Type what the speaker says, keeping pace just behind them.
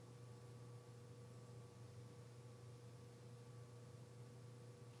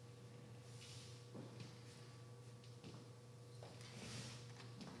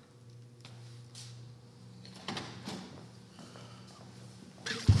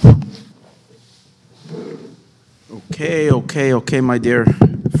Okay, my dear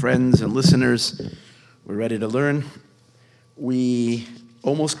friends and listeners. We're ready to learn. We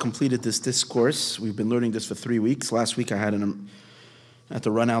almost completed this discourse. We've been learning this for 3 weeks. Last week I had to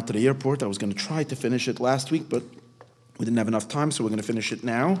run out to the airport. I was going to try to finish it last week, but we didn't have enough time, so we're going to finish it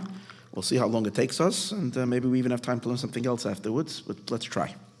now. We'll see how long it takes us, and maybe we even have time to learn something else afterwards, but let's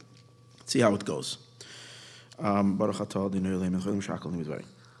try. See how it goes.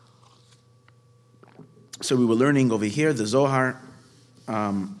 So we were learning over here, the Zohar.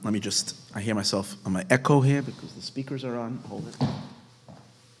 I hear myself on my echo here because the speakers are on. Hold it.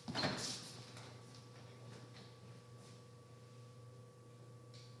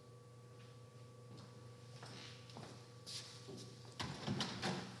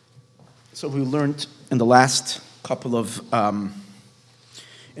 So we learned in the last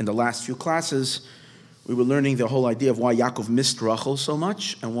few classes, we were learning the whole idea of why Yaakov missed Rachel so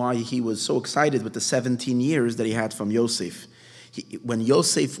much and why he was so excited with the 17 years that he had from Yosef. When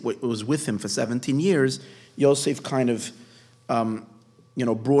Yosef was with him for 17 years, Yosef kind of, brought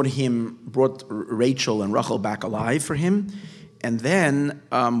Rachel and Rachel back alive for him. And then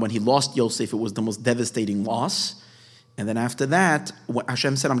when he lost Yosef, it was the most devastating loss. And then after that,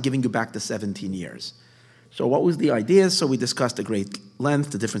 Hashem said, I'm giving you back the 17 years. So what was the idea? So we discussed at great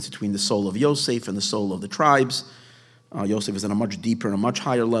length the difference between the soul of Yosef and the soul of the tribes. Yosef is on a much deeper and a much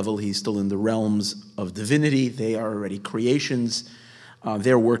higher level. He's still in the realms of divinity. They are already creations.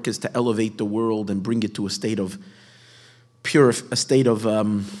 Their work is to elevate the world and bring it to a state of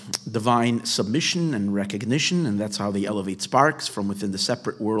divine submission and recognition, and that's how they elevate sparks from within the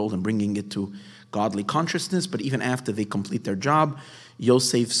separate world and bringing it to godly consciousness. But even after they complete their job,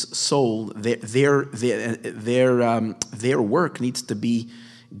 Yosef's soul, their work needs to be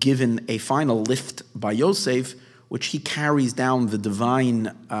given a final lift by Yosef, which he carries down the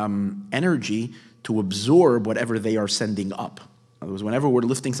divine energy to absorb whatever they are sending up. In other words, whenever we're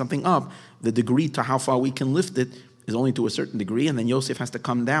lifting something up, the degree to how far we can lift it is only to a certain degree, and then Yosef has to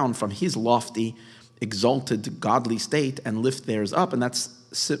come down from his lofty, exalted, godly state and lift theirs up, and that's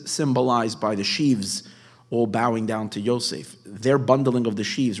symbolized by the sheaves all bowing down to Yosef. Their bundling of the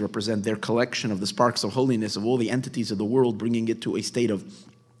sheaves represent their collection of the sparks of holiness of all the entities of the world, bringing it to a state of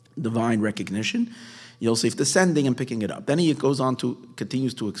divine recognition. Yosef descending and picking it up. Then he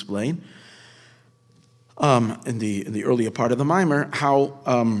continues to explain in the earlier part of the Mimer how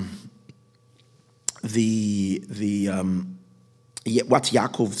what's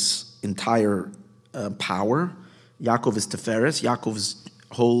Yaakov's entire power. Yaakov is Tiferes. Yaakov's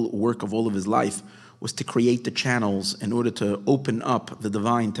whole work of all of his life was to create the channels in order to open up the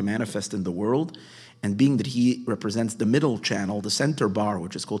divine to manifest in the world. And being that he represents the middle channel, the center bar,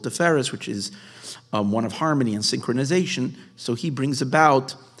 which is called Tiferes, which is one of harmony and synchronization, so he brings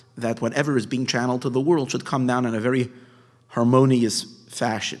about that whatever is being channeled to the world should come down in a very harmonious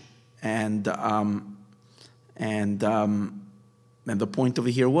fashion. And the point over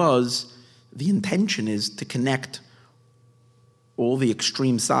here was, the intention is to connect all the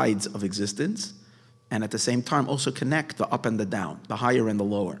extreme sides of existence, and at the same time also connect the up and the down, the higher and the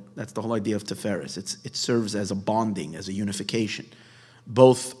lower. That's the whole idea of Tiferes. It serves as a bonding, as a unification,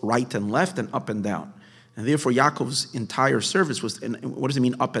 both right and left and up and down. And therefore Yaakov's entire service was, and what does it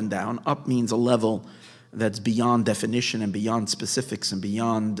mean up and down? Up means a level that's beyond definition and beyond specifics and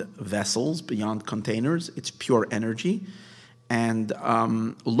beyond vessels, beyond containers. It's pure energy. And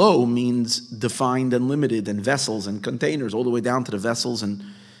low means defined and limited, and vessels and containers, all the way down to the vessels and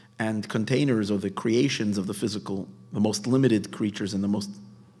containers of the creations of the physical, the most limited creatures and the most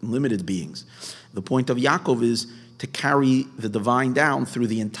limited beings. The point of Yaakov is to carry the divine down through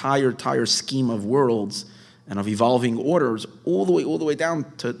the entire scheme of worlds and of evolving orders, all the way down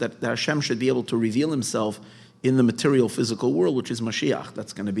to that Hashem should be able to reveal himself in the material physical world, which is Mashiach.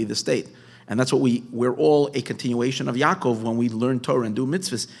 That's going to be the state. And that's what we're all a continuation of Yaakov when we learn Torah and do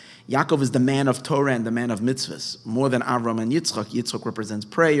mitzvahs. Yaakov is the man of Torah and the man of mitzvahs, more than Avram and Yitzchak. Yitzchak represents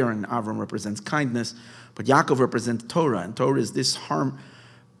prayer and Avram represents kindness, but Yaakov represents Torah, and Torah is this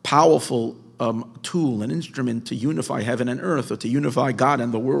powerful tool, an instrument to unify heaven and earth, or to unify God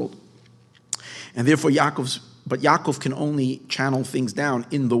and the world. And therefore Yaakov can only channel things down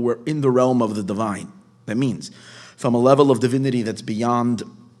in the realm of the divine. That means from a level of divinity that's beyond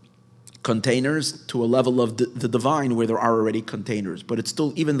containers to a level of the divine where there are already containers. But it's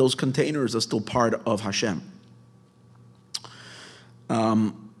still, even those containers are still part of Hashem.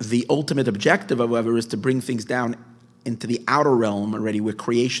 The ultimate objective, however, is to bring things down into the outer realm already, where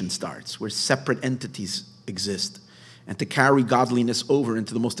creation starts, where separate entities exist, and to carry godliness over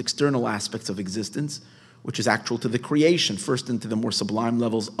into the most external aspects of existence, which is actual to the creation, first into the more sublime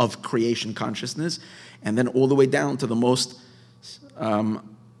levels of creation consciousness, and then all the way down to the most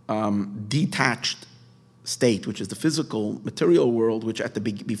detached state, which is the physical, material world, which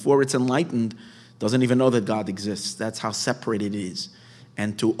before it's enlightened, doesn't even know that God exists. That's how separated it is.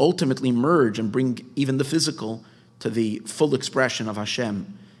 And to ultimately merge and bring even the physical to the full expression of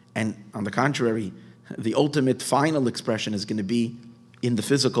Hashem. And on the contrary, the ultimate final expression is going to be in the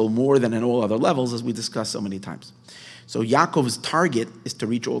physical more than in all other levels, as we discussed so many times. So Yaakov's target is to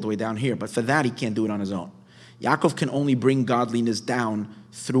reach all the way down here, but for that he can't do it on his own. Yaakov can only bring godliness down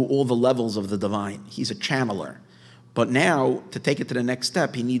through all the levels of the divine. He's a channeler. But now, to take it to the next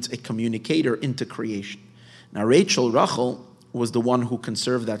step, he needs a communicator into creation. Now Rachel was the one who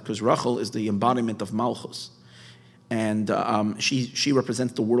conserved that, because Rachel is the embodiment of Malchus. And she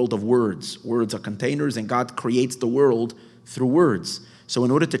represents the world of words. Words are containers, and God creates the world through words. So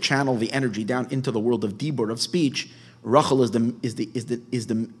in order to channel the energy down into the world of dibur, of speech, Rachel is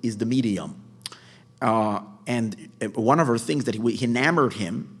the medium. And one of her things that he enamored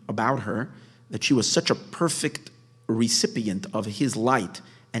him about her, that she was such a perfect recipient of his light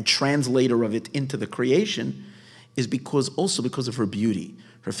and translator of it into the creation, is because of her beauty.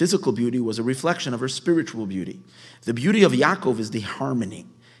 Her physical beauty was a reflection of her spiritual beauty. The beauty of Yaakov is the harmony,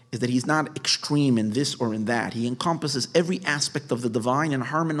 is that he's not extreme in this or in that. He encompasses every aspect of the divine and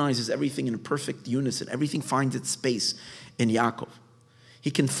harmonizes everything in perfect unison. Everything finds its space in Yaakov. He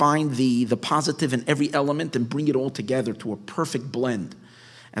can find the positive in every element and bring it all together to a perfect blend,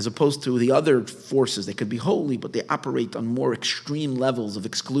 as opposed to the other forces. They could be holy, but they operate on more extreme levels of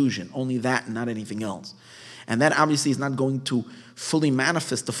exclusion, only that and not anything else. And that obviously is not going to fully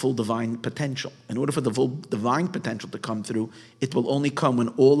manifest the full divine potential. In order for the full divine potential to come through, it will only come when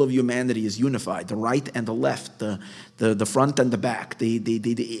all of humanity is unified, the right and the left, the front and the back, a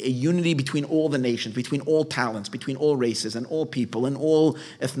unity between all the nations, between all talents, between all races and all people and all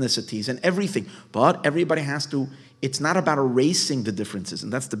ethnicities and everything. But everybody has to, it's not about erasing the differences,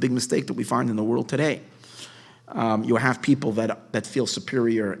 and that's the big mistake that we find in the world today. You have people that feel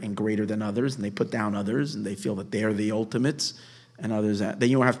superior and greater than others, and they put down others, and they feel that they're the ultimates, and others. Then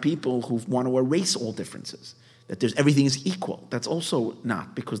you have people who want to erase all differences, that everything is equal. That's also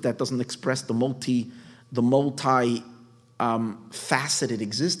not, because that doesn't express the multi faceted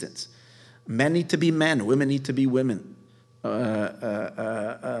existence. Men need to be men, women need to be women,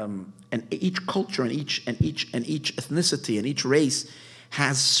 and each culture and each ethnicity and each race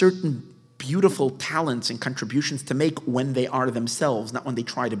has certain beautiful talents and contributions to make when they are themselves, not when they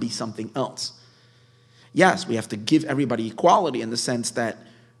try to be something else. Yes, we have to give everybody equality in the sense that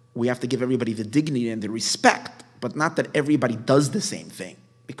we have to give everybody the dignity and the respect, but not that everybody does the same thing,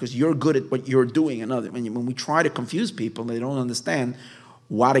 because you're good at what you're doing. And when we try to confuse people, they don't understand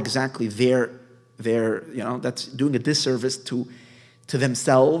what exactly they're that's doing a disservice to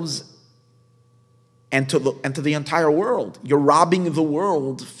themselves and to the entire world. You're robbing the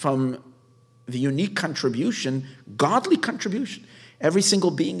world from the unique contribution, godly contribution. Every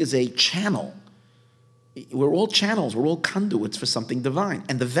single being is a channel. We're all channels, we're all conduits for something divine.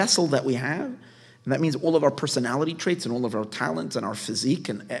 And the vessel that we have, and that means all of our personality traits and all of our talents and our physique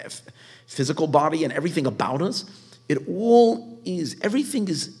and physical body and everything about us, everything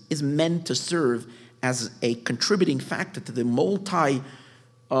is meant to serve as a contributing factor to the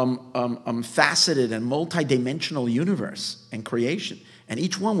faceted and multi-dimensional universe and creation. And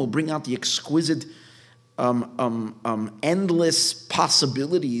each one will bring out the exquisite, endless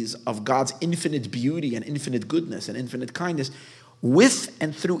possibilities of God's infinite beauty and infinite goodness and infinite kindness with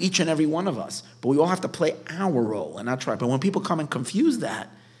and through each and every one of us. But we all have to play our role and not try. But when people come and confuse that,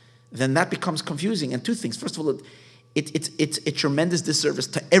 then that becomes confusing. And two things. First of all, it's a tremendous disservice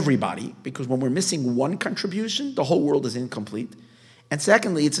to everybody, because when we're missing one contribution, the whole world is incomplete. And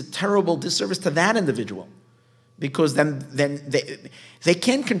secondly, it's a terrible disservice to that individual, because then they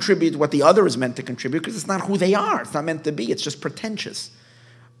can't contribute what the other is meant to contribute, because it's not who they are. It's not meant to be. It's just pretentious.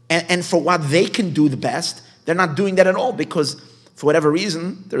 And for what they can do the best, they're not doing that at all, because for whatever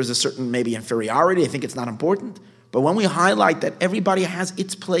reason, there's a certain maybe inferiority. I think it's not important. But when we highlight that everybody has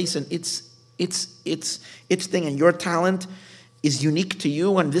its place and its thing, and your talent is unique to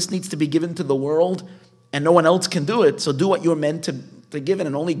you, and this needs to be given to the world, and no one else can do it, so do what you're meant to give it.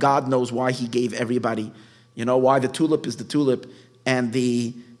 And only God knows why he gave everybody, why the tulip is the tulip and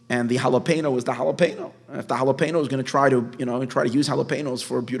the jalapeno is the jalapeno. And if the jalapeno is going to try to use jalapenos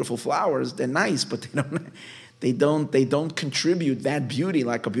for beautiful flowers, they're nice, but they don't contribute that beauty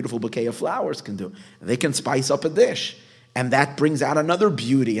like a beautiful bouquet of flowers can do. They can spice up a dish, And that brings out another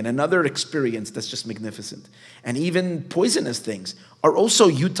beauty and another experience that's just magnificent. And even poisonous things are also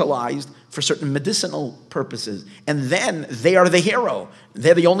utilized for certain medicinal purposes. And then they are the hero.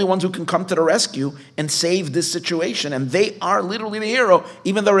 They're the only ones who can come to the rescue and save this situation. And they are literally the hero,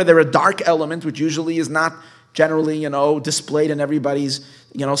 even though they're a dark element, which usually is not generally, displayed in everybody's,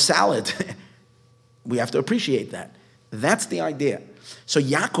 salad. We have to appreciate that. That's the idea. So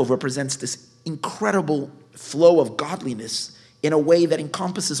Yaakov represents this incredible flow of godliness in a way that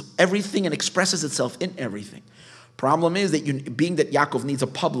encompasses everything and expresses itself in everything. Problem is that being that Yaakov needs a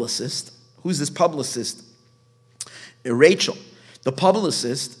publicist. Who's this publicist? Rachel. The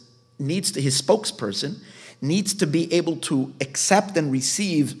publicist his spokesperson needs to be able to accept and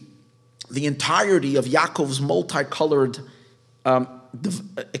receive the entirety of Yaakov's multicolored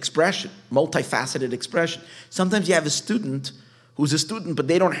expression, multifaceted expression. Sometimes you have a student who's a student, but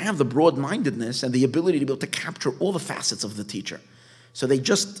they don't have the broad-mindedness and the ability to be able to capture all the facets of the teacher. So they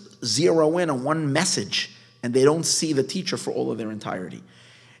just zero in on one message, and they don't see the teacher for all of their entirety.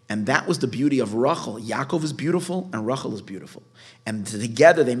 And that was the beauty of Rachel. Yaakov is beautiful, and Rachel is beautiful. And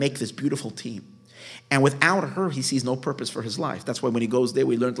together they make this beautiful team. And without her, he sees no purpose for his life. That's why when he goes there,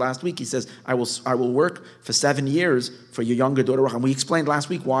 we learned last week, he says, I will work for 7 years for your younger daughter Rachel. And we explained last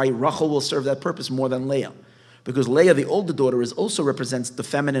week why Rachel will serve that purpose more than Leah. Because Leah, the older daughter, also represents the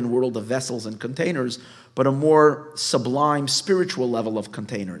feminine world of vessels and containers, but a more sublime spiritual level of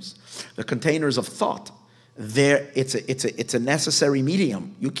containers. The containers of thought. It's a necessary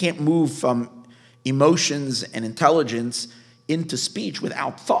medium. You can't move from emotions and intelligence into speech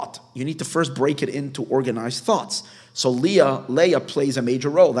without thought. You need to first break it into organized thoughts. So Leah plays a major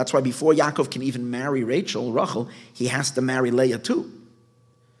role. That's why before Yaakov can even marry Rachel, he has to marry Leah too.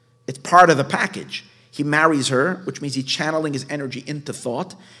 It's part of the package. He marries her, which means he's channeling his energy into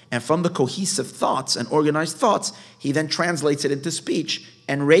thought, and from the cohesive thoughts and organized thoughts, he then translates it into speech,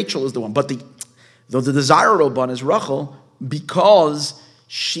 and Rachel is the one. But the desirable one is Rachel, because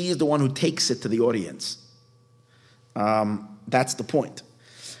she is the one who takes it to the audience. That's the point.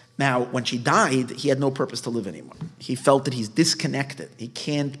 Now, when she died, he had no purpose to live anymore. He felt that he's disconnected. He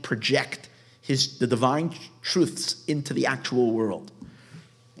can't project the divine truths into the actual world.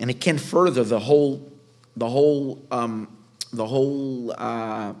 And it can't further the whole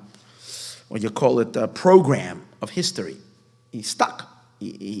program of history. He's stuck.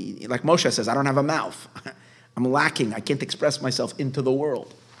 He, like Moshe says, I don't have a mouth. I'm lacking. I can't express myself into the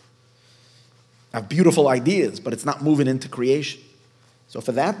world. I have beautiful ideas, but it's not moving into creation. So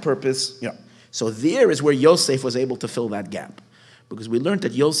for that purpose, so there is where Yosef was able to fill that gap. Because we learned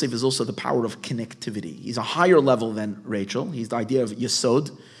that Yosef is also the power of connectivity. He's a higher level than Rachel. He's the idea of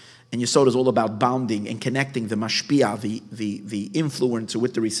Yesod. And Yesod is all about bounding and connecting the mashpia, the influencer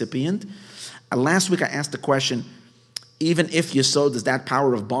with the recipient. Last week I asked the question, even if Yesod is that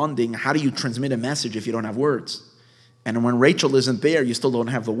power of bonding, how do you transmit a message if you don't have words? And when Rachel isn't there, you still don't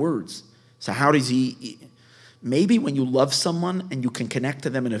have the words. So how does he... Maybe when you love someone and you can connect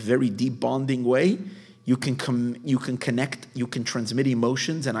to them in a very deep bonding way, you can connect, you can transmit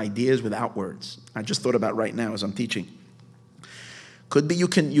emotions and ideas without words. I just thought about right now as I'm teaching. Could be you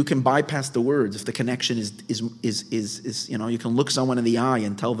can bypass the words if the connection is you can look someone in the eye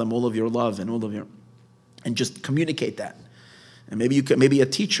and tell them all of your love and just communicate that. And maybe a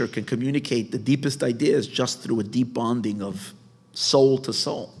teacher can communicate the deepest ideas just through a deep bonding of soul to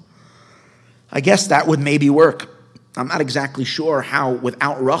soul. I guess that would maybe work. I'm not exactly sure how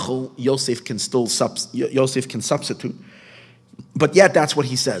without Rachel Yosef can substitute. But yet that's what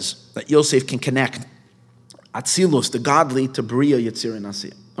he says, that Yosef can connect Atzilus, the godly, to Bria, Yetzir, and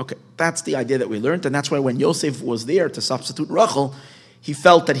Asiyah. Okay, that's the idea that we learned, and that's why when Yosef was there to substitute Rachel, he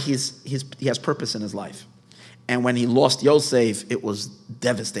felt that he has purpose in his life. And when he lost Yosef, it was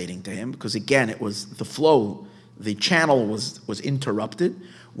devastating to him, because again, it was the flow, the channel was interrupted.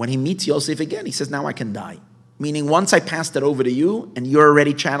 When he meets Yosef again, he says, now I can die. Meaning once I passed it over to you, and you're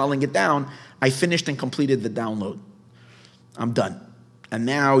already channeling it down, I finished and completed the download. I'm done. And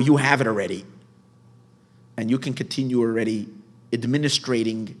now you have it already. And you can continue already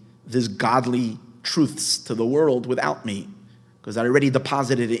administrating these godly truths to the world without me, because I already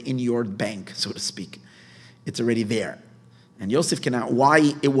deposited it in your bank, so to speak. It's already there. And Yosef cannot,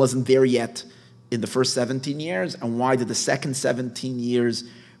 why it wasn't there yet in the first 17 years, and why did the second 17 years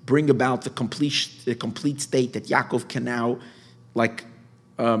bring about the complete state that Yaakov can now,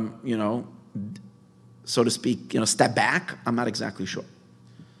 so to speak, step back? I'm not exactly sure.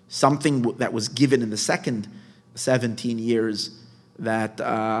 Something that was given in the second 17 years that,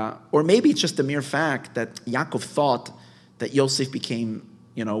 or maybe it's just the mere fact that Yaakov thought that Yosef became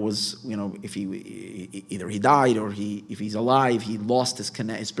if either he died or if he's alive, he lost his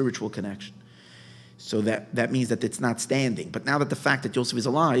spiritual connection. So that means that it's not standing. But now that the fact that Yosef is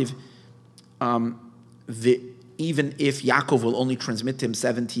alive, even if Yaakov will only transmit to him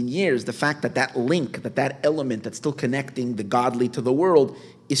 17 years, the fact that link, that element that's still connecting the godly to the world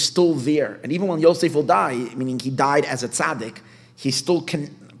is still there. And even when Yosef will die, meaning he died as a tzaddik, he still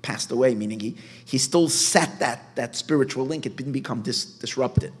passed away, meaning he still set that spiritual link. It didn't become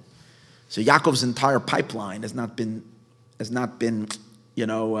disrupted. So Yaakov's entire pipeline has not been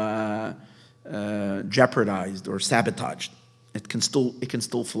jeopardized or sabotaged. It can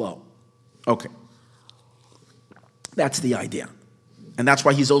still flow. Okay. That's the idea. And that's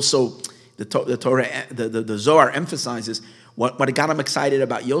why he's also, the Torah, the Zohar emphasizes, what got him excited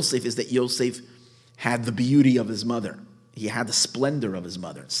about Yosef is that Yosef had the beauty of his mother. He had the splendor of his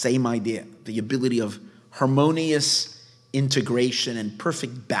mother. Same idea. The ability of harmonious integration and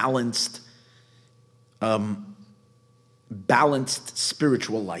perfect balanced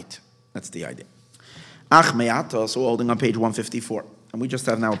spiritual light. That's the idea. Ach me'ata, so holding on page 154. And we just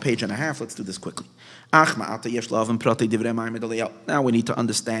have now a page and a half. Let's do this quickly. Now we need to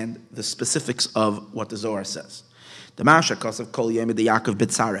understand the specifics of what the Zohar says. First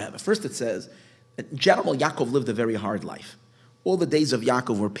it says, in general, Yaakov lived a very hard life. All the days of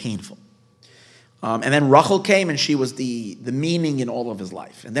Yaakov were painful. And then Rachel came, and she was the meaning in all of his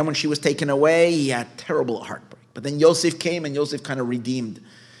life. And then when she was taken away, he had terrible heartbreak. But then Yosef came, and Yosef kind of redeemed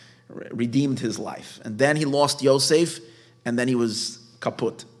his life. And then he lost Yosef, and then he was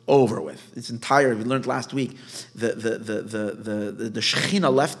kaput, over with. We learned last week, the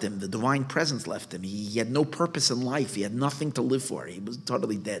Shekhinah left him, the divine presence left him. He had no purpose in life. He had nothing to live for. He was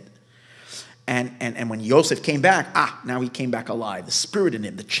totally dead. And when Yosef came back, now he came back alive. The spirit in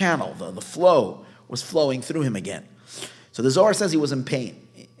him, the channel, the flow was flowing through him again. So the Zohar says he was in pain.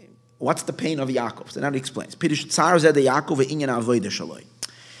 What's the pain of Yaakov? So now he explains.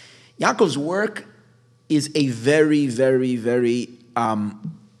 Yaakov's work is a very, very, very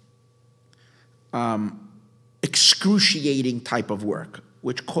excruciating type of work,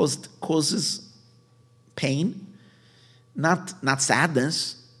 which causes pain, not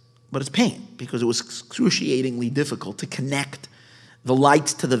sadness, but it's pain, because it was excruciatingly difficult to connect the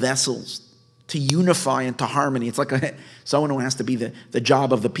lights to the vessels, to unify and to harmony. It's like someone who has to be the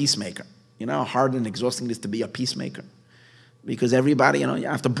job of the peacemaker. You know how hard and exhausting it is to be a peacemaker? Because everybody, you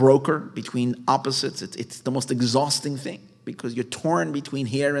have to broker between opposites. It's the most exhausting thing, because you're torn between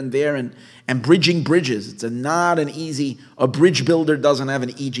here and there and bridging bridges. It's not an easy, a bridge builder doesn't have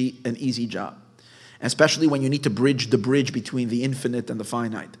an easy job. Especially when you need to bridge the bridge between the infinite and the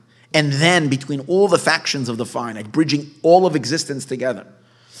finite. And then between all the factions of the finite, bridging all of existence together.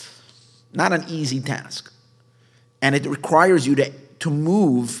 Not an easy task. And it requires you to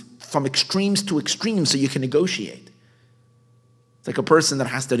move from extremes to extremes so you can negotiate. It's like a person that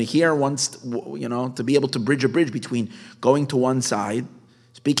has to hear once, to be able to bridge a bridge between going to one side,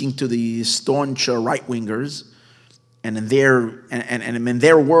 speaking to the staunch right-wingers, and in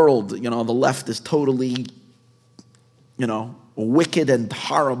their world, the left is totally, wicked and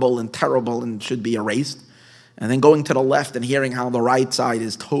horrible and terrible and should be erased. And then going to the left and hearing how the right side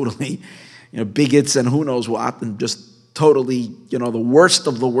is totally, bigots and who knows what, and just totally, the worst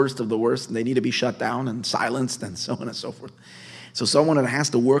of the worst of the worst, and they need to be shut down and silenced and so on and so forth. So someone that has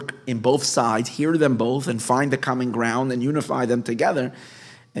to work in both sides, hear them both, and find the common ground and unify them together.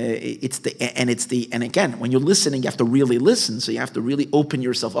 And again, when you're listening, you have to really listen. So you have to really open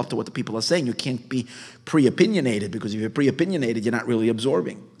yourself up to what the people are saying. You can't be pre-opinionated, because if you're pre-opinionated, you're not really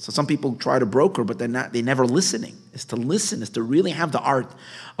absorbing. So some people try to broker, but they're never listening. Is to listen, is to really have the art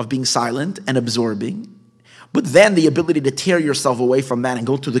of being silent and absorbing. But then the ability to tear yourself away from that and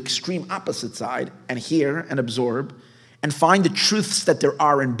go to the extreme opposite side and hear and absorb and find the truths that there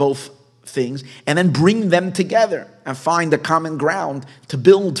are in both things, and then bring them together and find the common ground to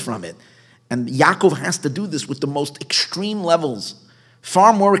build from it. And Yaakov has to do this with the most extreme levels,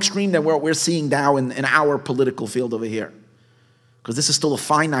 far more extreme than what we're seeing now in our political field over here. Because this is still a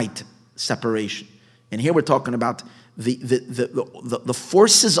finite separation. And here we're talking about the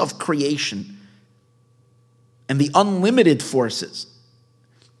forces of creation and the unlimited forces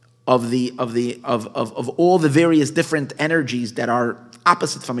of all the various different energies that are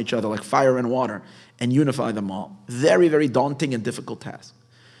opposite from each other, like fire and water, and unify them all. Very, very daunting and difficult task.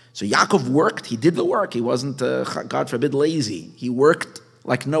 So Yaakov worked. He did the work. He wasn't, God forbid, lazy. He worked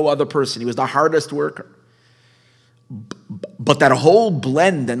like no other person. He was the hardest worker. But that whole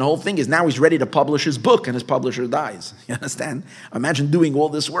blend and the whole thing is now he's ready to publish his book, and his publisher dies. You understand? Imagine doing all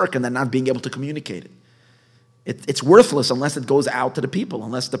this work and then not being able to communicate it. It's worthless unless it goes out to the people,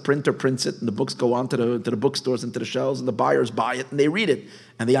 unless the printer prints it and the books go on to the bookstores and to the shelves and the buyers buy it and they read it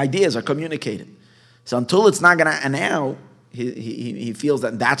and the ideas are communicated. So until it's not going to, and now he feels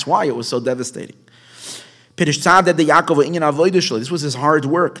that that's why it was so devastating. This was his hard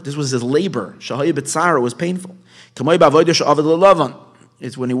work. This was his labor. It was painful.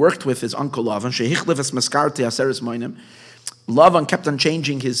 It's when he worked with his uncle Lavan. Lavan kept on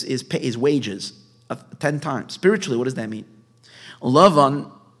changing his wages 10 times. Spiritually, what does that mean?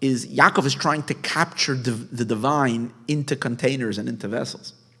 Yaakov is trying to capture the divine into containers and into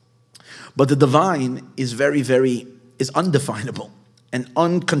vessels. But the divine is is undefinable and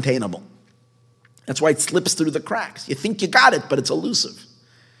uncontainable. That's why it slips through the cracks. You think you got it, but it's elusive.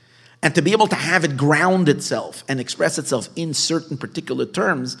 And to be able to have it ground itself and express itself in certain particular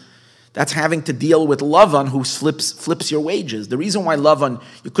terms, that's having to deal with Lavan, who flips your wages. The reason why Lavan,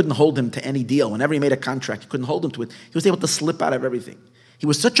 you couldn't hold him to any deal. Whenever he made a contract, you couldn't hold him to it. He was able to slip out of everything. He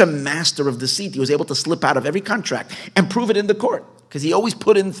was such a master of deceit. He was able to slip out of every contract and prove it in the court. Because he always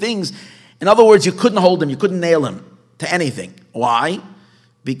put in things. In other words, you couldn't hold him. You couldn't nail him to anything. Why?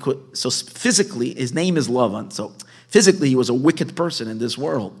 So physically, his name is Lavan. So physically, he was a wicked person in this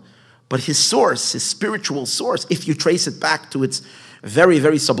world. But his source, his spiritual source, if you trace it back to its very,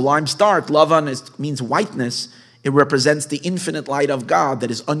 very sublime start, Lavan means whiteness. It represents the infinite light of God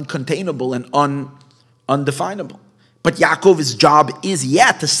that is uncontainable and undefinable. But Yaakov's job is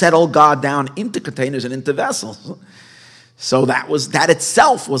yet to settle God down into containers and into vessels. So that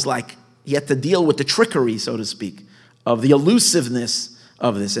itself was like he had to deal with the trickery, so to speak, of the elusiveness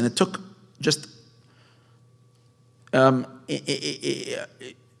of this. And it took just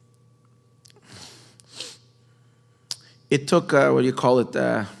it took, what do you call it,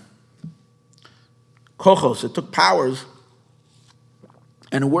 kochos. It took powers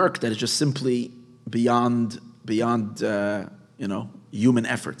and work that is just simply beyond human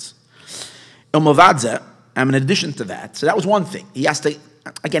efforts. Ilmovadze, in addition to that, so that was one thing. He has to,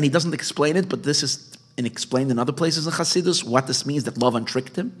 again, he doesn't explain it, but this is explained in other places in Chassidus. What this means that Lavan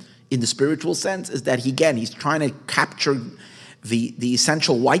tricked him in the spiritual sense is that he's trying to capture the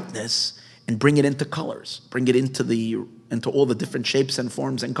essential whiteness and bring it into colors, bring it into all the different shapes and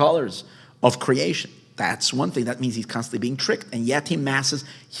forms and colors of creation. That's one thing. That means he's constantly being tricked, and yet he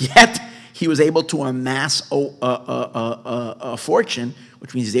was able to amass a fortune,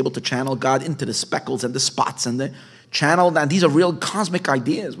 which means he's able to channel God into the speckles and the spots and the channel. And these are real cosmic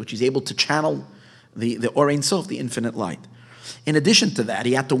ideas, which he's able to channel the Or Ein Sof, the infinite light. In addition to that,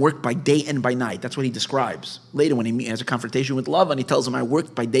 he had to work by day and by night. That's what he describes. Later, when he has a confrontation with Lavan, he tells him, I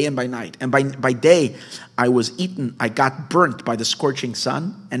worked by day and by night. And by day, I got burnt by the scorching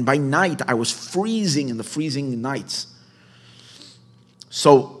sun. And by night, I was freezing in the freezing nights.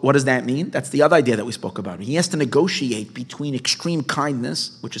 So what does that mean? That's the other idea that we spoke about. He has to negotiate between extreme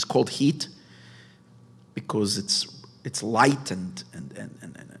kindness, which is called heat, because it's light and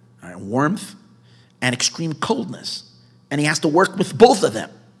warmth, and extreme coldness. And he has to work with both of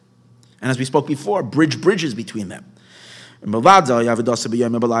them. And as we spoke before, bridges between them. Day and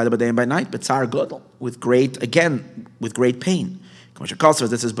by night, but tsar gadol, with great pain.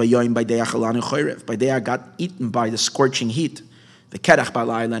 This is by day. By day I got eaten by the scorching heat, the kerach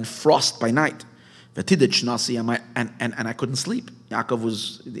balayla, and frost by night. And I couldn't sleep. Yaakov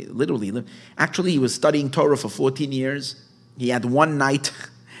was he was studying Torah for 14 years. He had one night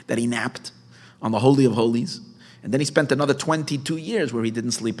that he napped on the Holy of Holies. And then he spent another 22 years where he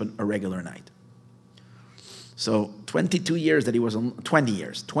didn't sleep a regular night. So 20 years that he was in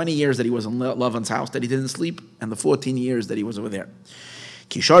Lavan's house that he didn't sleep, and the 14 years that he was over there.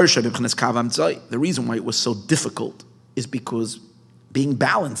 The reason why it was so difficult is because being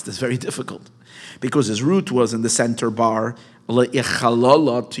balanced is very difficult. Because his root was in the center bar,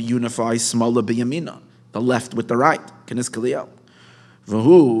 to unify smala b'yamina, the left with the right.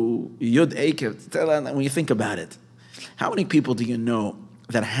 When you think about it, how many people do you know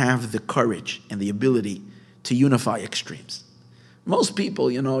that have the courage and the ability to unify extremes? Most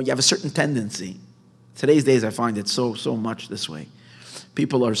people, you have a certain tendency. Today's days, I find it so much this way.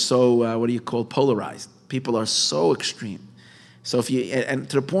 People are so, polarized. People are so extreme. So and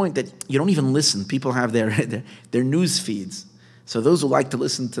to the point that you don't even listen. People have their news feeds. So those who like to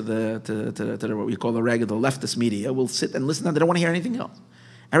listen to the what we call the regular leftist media will sit and listen, and they don't want to hear anything else.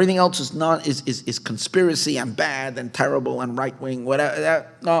 Everything else is conspiracy and bad and terrible and right wing,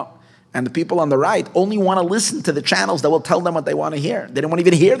 whatever. No. And the people on the right only want to listen to the channels that will tell them what they want to hear. They don't want to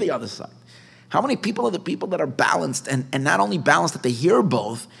even hear the other side. How many people are the people that are balanced and not only balanced that they hear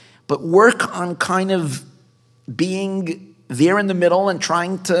both, but work on kind of being there in the middle and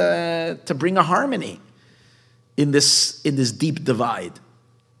trying to bring a harmony? in this deep divide.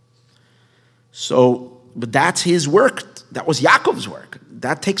 So, but that's his work. That was Yaakov's work.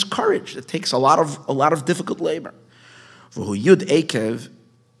 That takes courage. It takes a lot of difficult labor. Yud Ekev,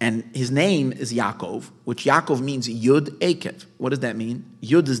 and his name is Yaakov, which Yaakov means Yud Ekev. What does that mean?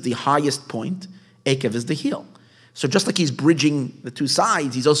 Yud is the highest point, Ekev is the heel. So just like he's bridging the two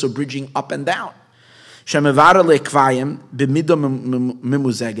sides, he's also bridging up and down.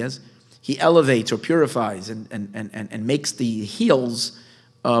 He elevates or purifies and makes the heels,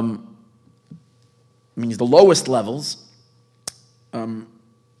 means the lowest levels,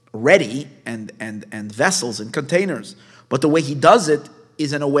 ready and vessels and containers. But the way he does it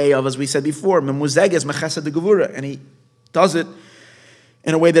is in a way of, as we said before, memuzeges mechesed de gevura, and he does it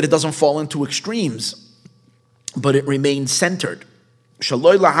in a way that it doesn't fall into extremes, but it remains centered. Not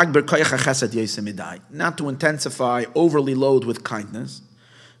to intensify, overly load with kindness,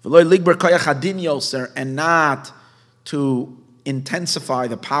 and not to intensify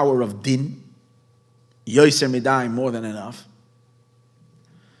the power of din, yoser midai, more than enough.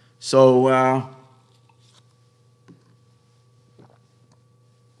 So, a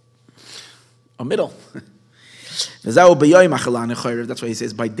middle. That's why he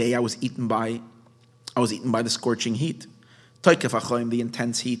says, by day I was eaten by the scorching heat. The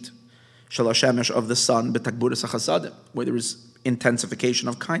intense heat. Of the sun, where there is intensification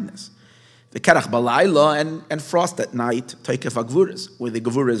of kindness. The kerach balayla and frost at night, where the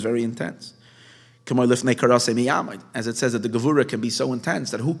gevura is very intense. As it says that the gevura can be so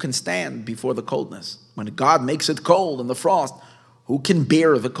intense that who can stand before the coldness? When God makes it cold and the frost, who can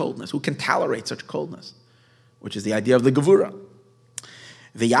bear the coldness? Who can tolerate such coldness? Which is the idea of the gevura.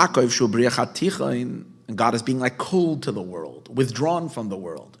 The Yaakov and God is being like cold to the world, withdrawn from the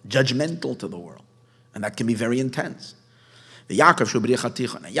world, judgmental to the world. And that can be very intense. The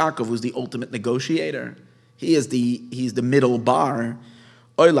Yaakov who's the ultimate negotiator. He's the middle bar.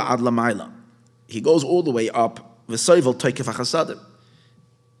 Oila ad lamayla. He goes all the way up,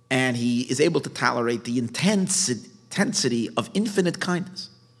 and he is able to tolerate the intensity of infinite kindness.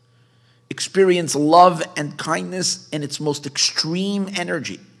 Experience love and kindness in its most extreme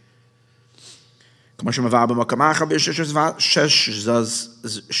energy. Like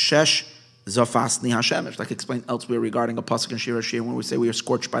explained elsewhere regarding a pasuk in Shir Hashir when we say we are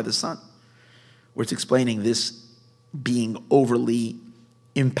scorched by the sun, where it's explaining this being overly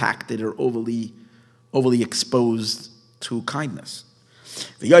impacted or overly exposed to kindness.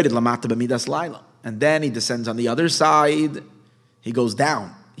 And then he descends on the other side. He goes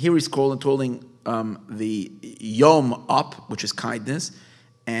down. Here he's calling the Yom up, which is kindness,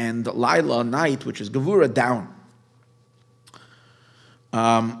 and Laila, night, which is Gevura, down.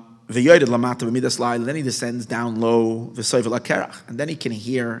 Then he descends down low, and then he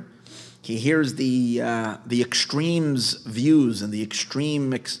hears the extremes views and the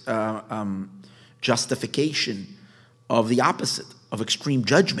extreme justification of the opposite, of extreme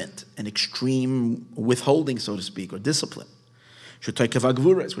judgment and extreme withholding, so to speak, or discipline. Which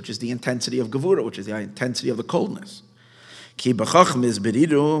is the intensity of Gevura, which is the intensity of the coldness. Because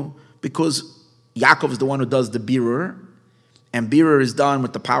Yaakov is the one who does the birur, and birur is done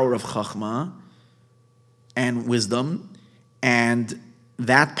with the power of Chachma and wisdom, and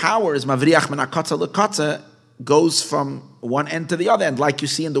that power is Mavriach min hakatza lekatza, goes from one end to the other, and like you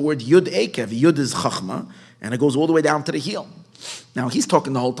see in the word Yud Ekev, Yud is Chachma, and it goes all the way down to the heel. Now he's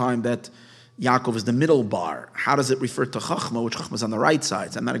talking the whole time that Yaakov is the middle bar. How does it refer to Chachma, which Chachma is on the right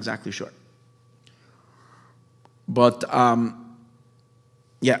side? So I'm not exactly sure. But,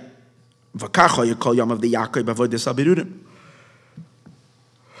 yeah. V'kacha yekol yom of the Yaakov avodas habirurim.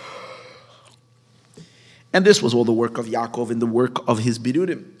 And this was all the work of Yaakov in the work of his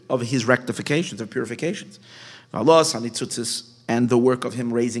birurim, of his rectifications, of purifications. V'alos hanitzutzis, and the work of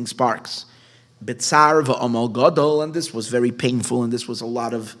him raising sparks. B'tzar v'amal gadol, and this was very painful, and this was a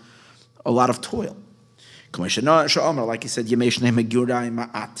lot of toil. Like he said,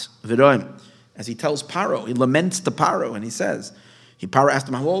 as he tells Paro, he laments to Paro, and he says, Paro asked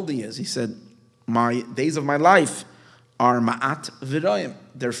him how old he is. He said, my days of my life are ma'at v'roim.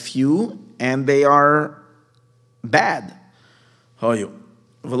 They're few and they are bad. But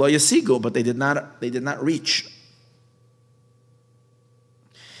they did not reach.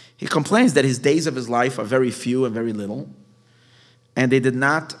 He complains that his days of his life are very few and very little, and they did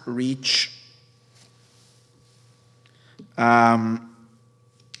not reach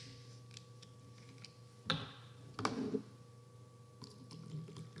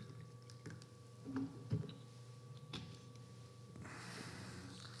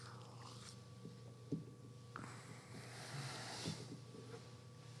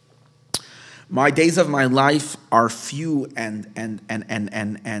My days of my life are few, and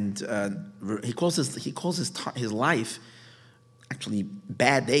he calls his life actually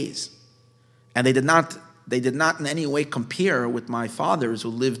bad days, and they did not in any way compare with my fathers who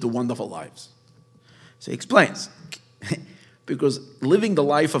lived the wonderful lives. So he explains, because living the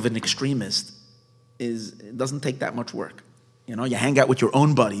life of an extremist doesn't take that much work. You hang out with your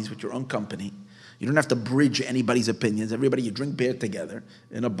own buddies, with your own company. You don't have to bridge anybody's opinions. Everybody, you drink beer together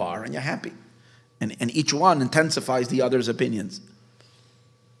in a bar, and you're happy. And each one intensifies the other's opinions.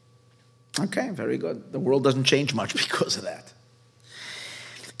 Okay, very good. The world doesn't change much because of that.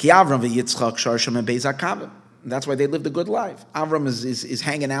 That's why they lived a good life. Avram is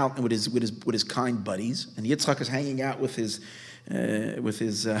hanging out with his kind buddies, and Yitzchak is hanging out with his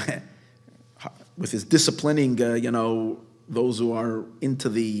disciplining, those who are into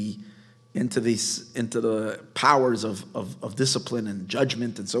the powers of discipline and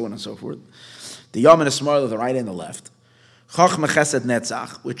judgment and so on and so forth. The Yom and the Shmuel are the right and the left. Chachma, Chesed,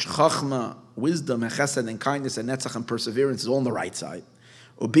 Netzach, which Chachma, wisdom, and Chesed, and kindness, and Netzach, and perseverance is all on the right side.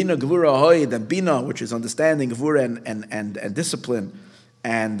 Ubina, Gvura, Hoid, and Bina, which is understanding, Gvura, and discipline,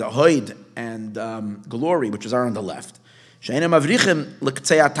 and Hoid, and glory, which is on the left. First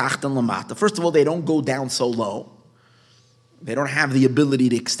of all, they don't go down so low. They don't have the ability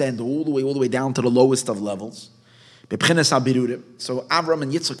to extend all the way down to the lowest of levels. So Avram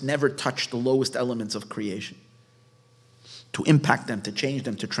and Yitzchak never touched the lowest elements of creation to impact them, to change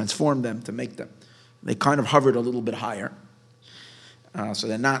them, to transform them, to make them. They kind of hovered a little bit higher. So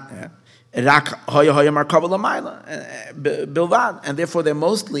they're not. And therefore they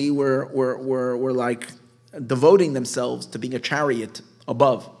mostly were like devoting themselves to being a chariot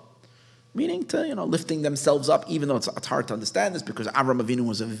above. Meaning to, lifting themselves up, even though it's hard to understand this, because Avram Avinu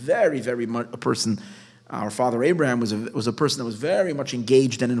was a very, very much a person. Our father Abraham was a person that was very much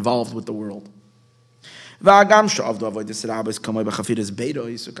engaged and involved with the world. And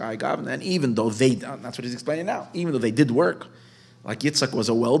even though that's what he's explaining now, even though they did work, like Yitzchak was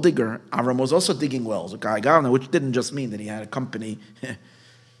a well digger, Avram was also digging wells, which didn't just mean that he had a company,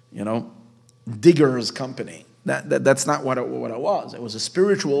 digger's company. That's not what it was. It was a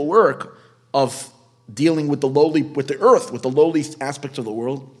spiritual work of dealing with the lowly, with the earth, with the lowly aspects of the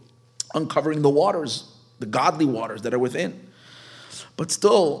world, uncovering the waters, the godly waters that are within. But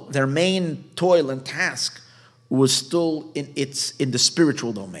still, their main toil and task was still in the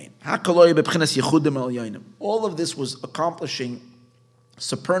spiritual domain. All of this was accomplishing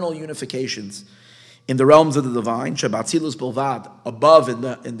supernal unifications in the realms of the divine, Shabatzilus Bilvad, above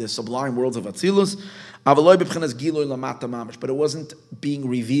in the sublime worlds of Atzilus, but it wasn't being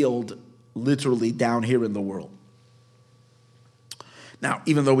revealed literally down here in the world. Now,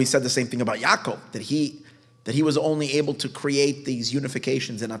 even though we said the same thing about Yaakov, that he was only able to create these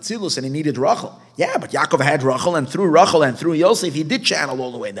unifications in Atzilus and he needed Rachel. Yeah, but Yaakov had Rachel, and through Rachel and through Yosef, he did channel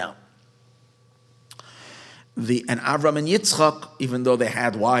all the way down. And Avram and Yitzchak, even though they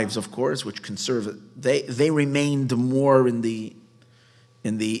had wives, of course, which they remained more in the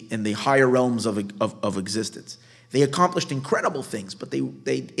higher realms of existence. They accomplished incredible things, but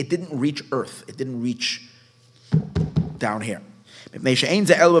it didn't reach earth. It didn't reach down here. Because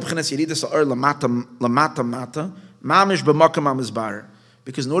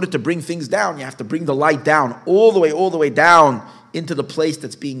in order to bring things down, you have to bring the light down all the way down into the place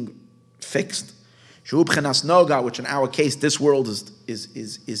that's being fixed. Which in our case, this world is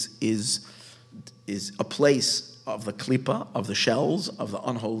a place of the klipa, of the shells, of the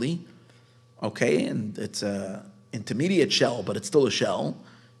unholy. Okay, and it's an intermediate shell, but it's still a shell,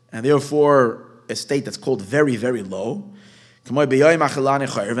 and therefore a state that's called very, very low. And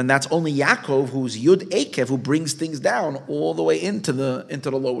that's only Yaakov, who's Yud Ekev, who brings things down all the way into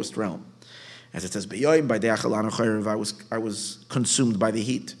the lowest realm. As it says, I was consumed by the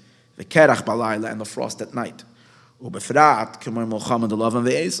heat, the kerach balayla, and the frost at night.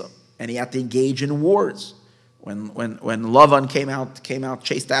 And he had to engage in wars. When Lavan came out,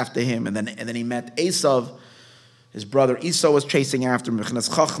 chased after him, and then he met Esav. His brother Esau was chasing after him. He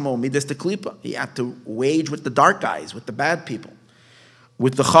had to wage with the dark guys, with the bad people.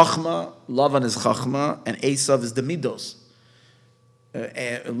 With the Chachma, Lavan is Chachma, and Esav is the Midos.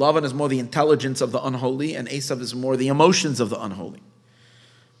 Lavan is more the intelligence of the unholy, and Esav is more the emotions of the unholy.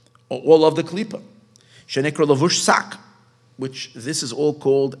 All of the Klipa. Shenekra Lavush Sak, which this is all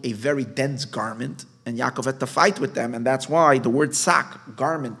called a very dense garment, and Yaakov had to fight with them, and that's why the word sak,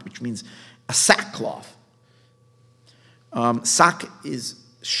 garment, which means a sackcloth. Sak is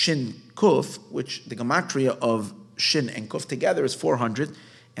shin kuf, which the gematria of shin and kuf together is 400,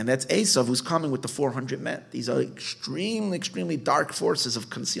 and that's Esav who's coming with the 400 men. These are extremely, extremely dark forces of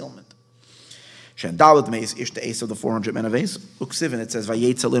concealment. Shendalit meis ish the ace of the 400 men of Esav. Uksivin, it says,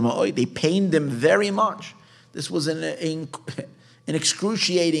 they pained him very much. This was an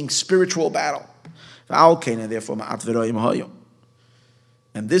excruciating spiritual battle. And therefore,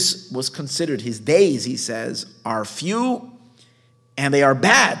 and this was considered, his days, he says, are few and they are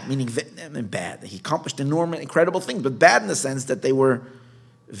bad, meaning bad. He accomplished enormous, incredible things, but bad in the sense that they were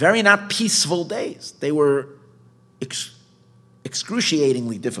very not peaceful days. They were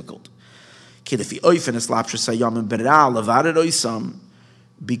excruciatingly difficult. Because,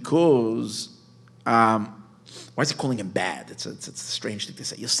 why is he calling him bad? It's a strange thing to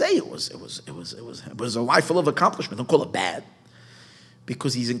say. You say it was a life full of accomplishment. Don't call it bad,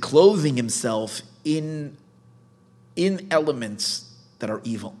 because he's enclothing himself in elements that are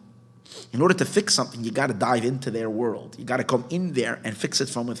evil. In order to fix something, you got to dive into their world. You got to come in there and fix it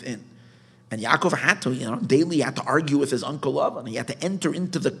from within. And Yaakov had to, daily he had to argue with his uncle Lavan. He had to enter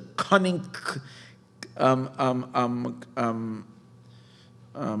into the cunning,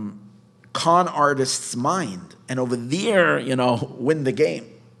 con artist's mind, and over there, win the game.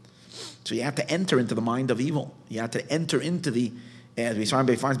 So you have to enter into the mind of evil. You have to enter into the, as we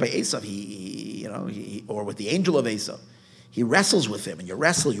finds by Esav, he or with the angel of Esav, he wrestles with him, and you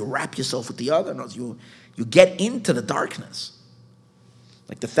wrap yourself with the other. You get into the darkness,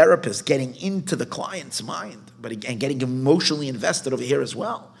 like the therapist getting into the client's mind, and getting emotionally invested over here as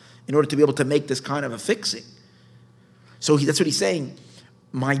well, in order to be able to make this kind of a fixing. So that's what he's saying.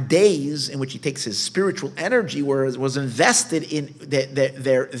 My days, in which he takes his spiritual energy, was invested in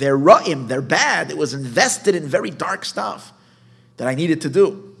their ra'im, their bad. It was invested in very dark stuff that I needed to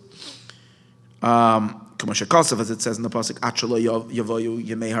do. As it says in the pasuk,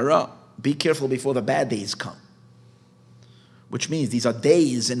 be careful before the bad days come. Which means these are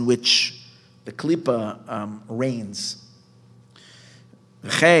days in which the klipa reigns.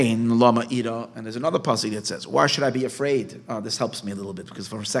 And there's another pasuk that says, why should I be afraid? This helps me a little bit, because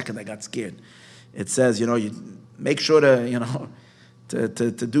for a second I got scared. It says, you make sure to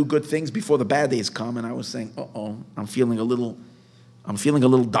do good things before the bad days come. And I was saying, I'm feeling a little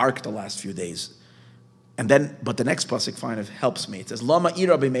dark the last few days. But the next pasuk kind of helps me. It says, Lama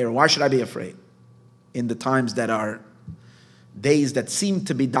ira b'meira, why should I be afraid? In the times that are days that seem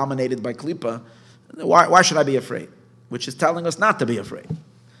to be dominated by klipa, why should I be afraid? Which is telling us not to be afraid.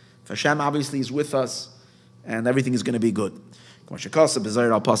 Hashem obviously is with us, and everything is going to be good. The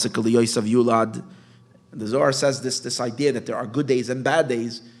Zohar says this idea that there are good days and bad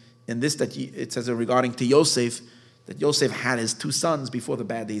days. In this, that it says regarding to Yosef, that Yosef had his two sons before the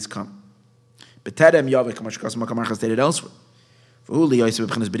bad days come. Stated elsewhere. And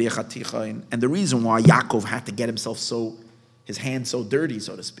the reason why Yaakov had to get his hands so dirty,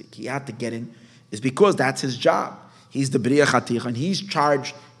 so to speak, he had to get in, is because that's his job. He's the B'riach HaTicha, and he's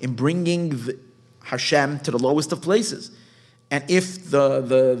charged in bringing Hashem to the lowest of places. And if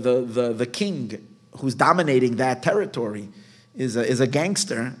the king who's dominating that territory is a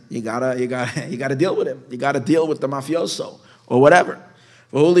gangster, you gotta deal with him. You gotta deal with the mafioso or whatever.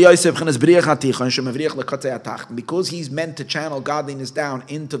 Because he's meant to channel godliness down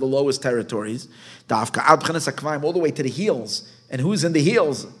into the lowest territories, all the way to the heels. And who's in the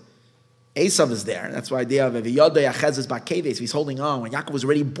heels? Esav is there. That's why idea of he's holding on. When Yaakov was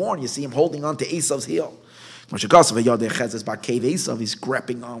already born, you see him holding on to Esav's heel. He's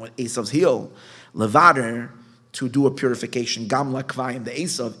grabbing on with Esav's heel. Levader, to do a purification. Gamla kvayim the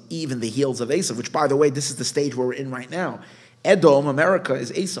Esav, even the heels of Esav, which, by the way, this is the stage where we're in right now. Edom, America,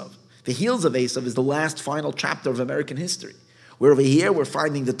 is Esav. The heels of Esav is the last final chapter of American history. Where over here we're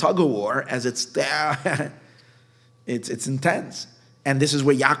finding the tug of war as it's there. it's intense. And this is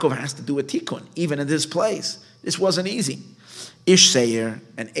where Yaakov has to do a tikkun, even in this place. This wasn't easy. Ish Seir,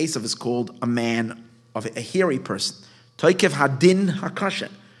 and Esav is called a man of a hairy person. Toikev hadin hakasha.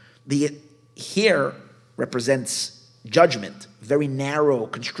 The hair represents judgment, very narrow,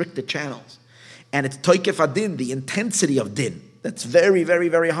 constricted channels. And it's toikev hadin, the intensity of din. That's very, very,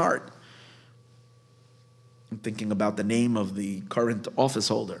 very hard. I'm thinking about the name of the current office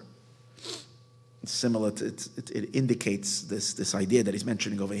holder. Similar to it indicates this idea that he's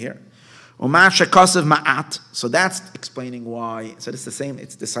mentioning over here. So that's explaining why. So it's the same.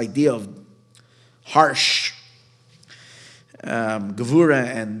 It's this idea of harsh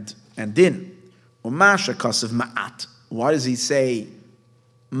gevura and din. Why does he say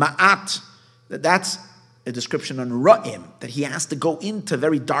ma'at? That's a description on ra'im, that he has to go into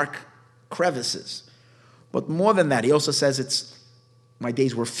very dark crevices. But more than that, he also says my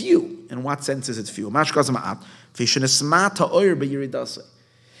days were few. In what sense is it few? That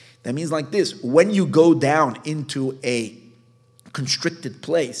means like this: when you go down into a constricted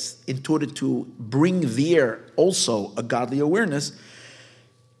place, in order to bring there also a godly awareness,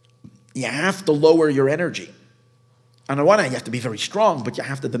 you have to lower your energy. On the one hand, you have to be very strong, but you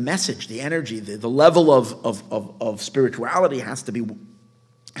have to, the message, the energy, the level of spirituality has to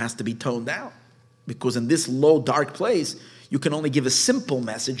be toned down. Because in this low, dark place, you can only give a simple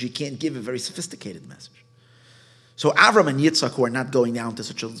message, you can't give a very sophisticated message. So Avram and Yitzchak, who are not going down to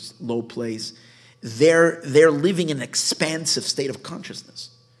such a low place, they're living in an expansive state of consciousness,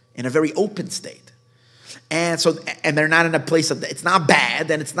 in a very open state. And they're not in a place of, it's not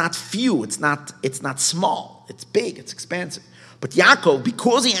bad, and it's not few, it's not small, it's big, it's expansive. But Yaakov,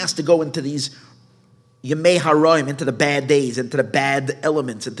 because he has to go into these Yemei Haroim, into the bad days, into the bad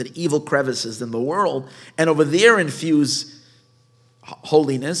elements, into the evil crevices in the world, and over there infuse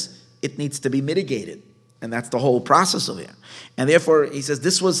holiness, it needs to be mitigated. And that's the whole process of it. And therefore, he says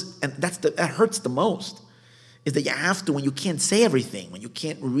that hurts the most, is that you have to, when you can't say everything, when you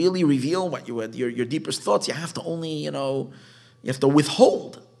can't really reveal what your deepest thoughts, you have to only, you have to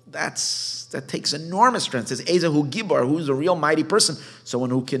withhold. That takes enormous strength. It says, Ezehu Gibar, who's a real mighty person, someone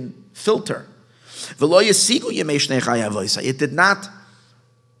who can filter. It did not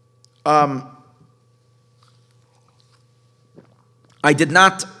I did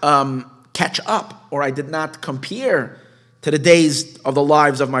not catch up, or I did not compare to the days of the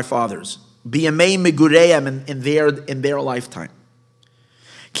lives of my fathers. Biyamei Megureim in their lifetime.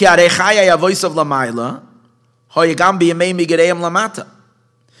 Ki arei chaya yavoisav lamayla, hoyagam biyamei Megureim lamata.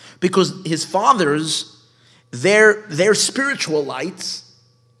 Because his fathers, their spiritual lights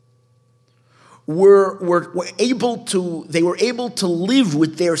were able to live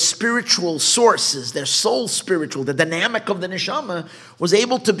with their spiritual sources, their soul spiritual, the dynamic of the neshama was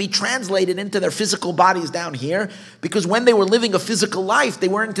able to be translated into their physical bodies down here, because when they were living a physical life, they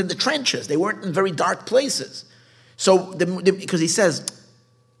weren't in the trenches, they weren't in very dark places. So, because he says,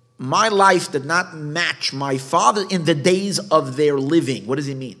 my life did not match my father in the days of their living. What does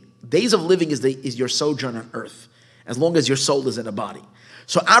he mean? Days of living is your sojourn on earth, as long as your soul is in a body.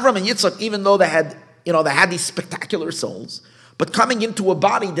 So Avram and Yitzchak, even though they had these spectacular souls, but coming into a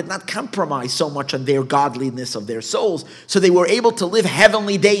body did not compromise so much on their godliness of their souls, so they were able to live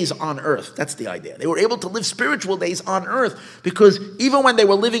heavenly days on earth. That's the idea. They were able to live spiritual days on earth, because even when they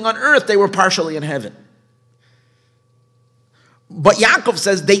were living on earth, they were partially in heaven. But Yaakov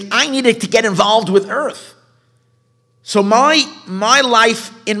says, I needed to get involved with earth. So my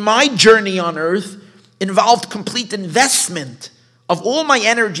life in my journey on earth involved complete investment of all my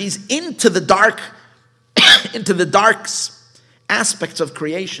energies into the dark aspects of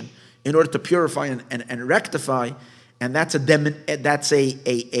creation, in order to purify and rectify, and that's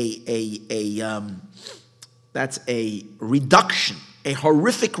a reduction, a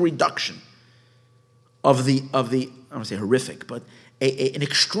horrific reduction of the I don't want to say horrific, but an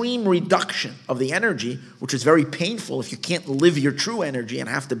extreme reduction of the energy, which is very painful if you can't live your true energy and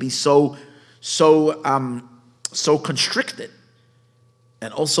have to be so constricted.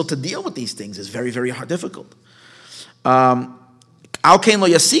 And also to deal with these things is very, very hard, difficult. Therefore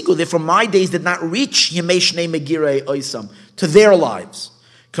my days did not reach Yemei Shnei Megirei Oisam, to their lives.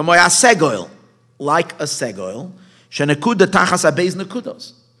 Like a segoil, Shenekuda Tachas Abeis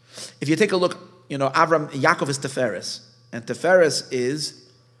Nekudos. If you take a look, Yaakov is Teferes, and Teferes is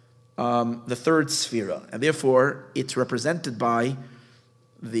the third sphera, and therefore it's represented by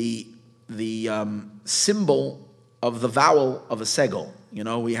the symbol of the vowel of a segol.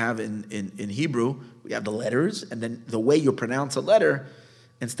 We have in Hebrew, we have the letters, and then the way you pronounce a letter,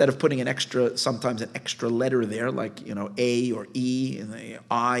 instead of putting sometimes an extra letter there, like, A or E and the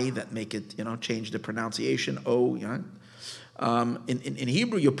I, that make it, change the pronunciation, O, in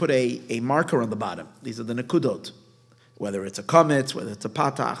Hebrew, you put a marker on the bottom. These are the nekudot, whether it's a kametz, whether it's a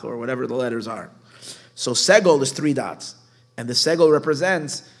patach, or whatever the letters are. So segol is 3 dots, and the segol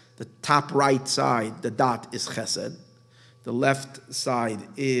represents the top right side, the dot is chesed. The left side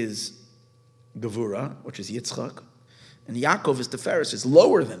is Gevura, which is Yitzchak. And Yaakov is Teferes, is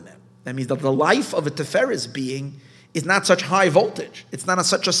lower than them. That means that the life of a Teferes being is not such high voltage. It's not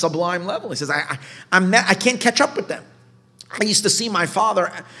such a sublime level. He says, I can't catch up with them. I used to see my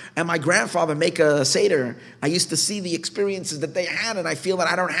father and my grandfather make a Seder. I used to see the experiences that they had, and I feel that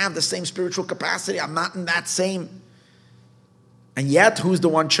I don't have the same spiritual capacity. I'm not in that same. And yet, who's the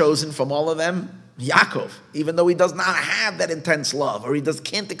one chosen from all of them? Yaakov, even though he does not have that intense love, or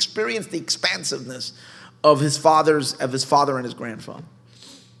can't experience the expansiveness of his father and his grandfather.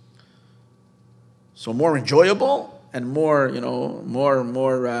 So more enjoyable and more,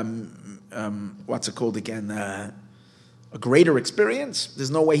 what's it called again? A greater experience.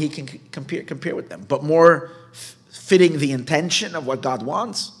 There's no way he can compare with them. But more fitting the intention of what God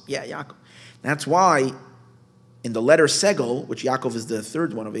wants? Yeah, Yaakov. That's why in the letter Segel, which Yaakov is the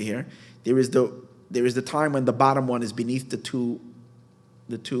third one over here, there is the time when the bottom one is beneath the two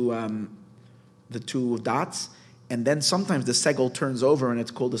dots, and then sometimes the Segel turns over and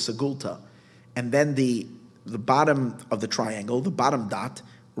it's called a Segulta, and then the bottom of the triangle, the bottom dot,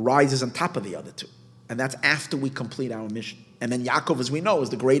 rises on top of the other two, and that's after we complete our mission. And then Yaakov, as we know, is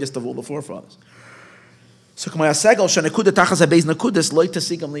the greatest of all the forefathers. So, but the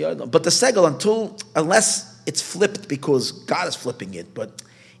segel, unless it's flipped because God is flipping it, but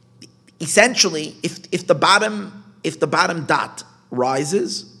essentially, if the bottom dot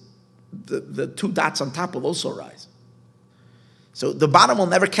rises, the two dots on top will also rise. So the bottom will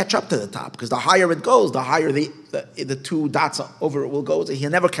never catch up to the top, because the higher it goes, the higher the two dots over it will go. So he'll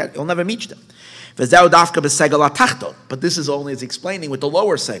never meet them. But this is only as explaining with the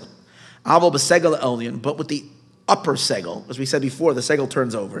lower segel. But with the upper segel, as we said before, the segel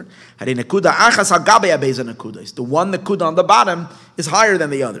turns over. The one nekuda on the bottom is higher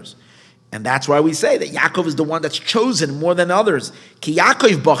than the others. And that's why we say that Yaakov is the one that's chosen more than others. God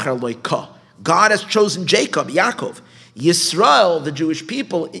has chosen Jacob, Yaakov. Yisrael, the Jewish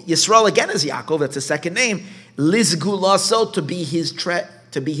people, Yisrael again is Yaakov, that's his second name. Lizgulaso, to be his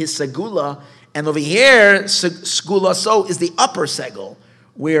segula. And over here, Skulaso is the upper segel,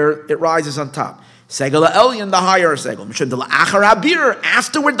 where it rises on top. Segel Elyon, the higher segel.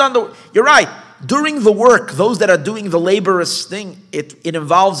 After we're done, you're right. During the work, those that are doing the laborious thing, it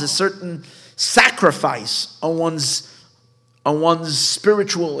involves a certain sacrifice on one's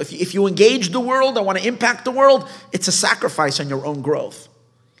spiritual. If you engage the world and want to impact the world, it's a sacrifice on your own growth.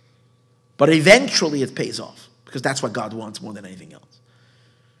 But eventually it pays off, because that's what God wants more than anything else.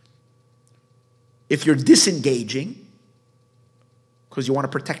 If you're disengaging because you want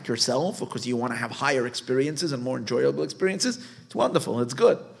to protect yourself or because you want to have higher experiences and more enjoyable experiences, it's wonderful, it's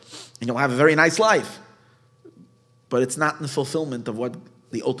good. And you'll have a very nice life. But it's not in the fulfillment of what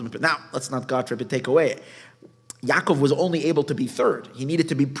the ultimate... Now, let's not, God forbid, take away. Yaakov was only able to be third. He needed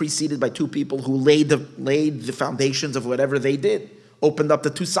to be preceded by two people who laid the foundations of whatever they did, opened up the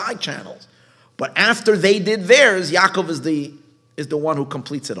two side channels. But after they did theirs, Yaakov is the one who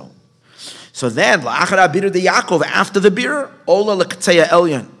completes it all. So then, after the bir, ola lekatzeya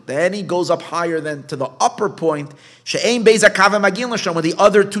elyon. Then he goes up higher than to the upper point, she'ein beis hakavim magin l'sham, where the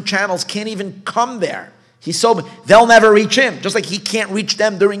other two channels can't even come there. They'll never reach him. Just like he can't reach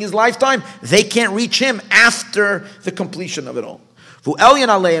them during his lifetime, they can't reach him after the completion of it all. Vu elyon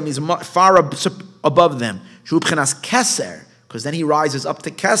aleim is far above them. Shu b'chinas keser, because then he rises up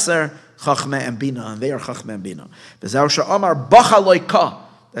to keser, chachma and bina, and they are chachma and bina. V'zeh she'amar bacha loika,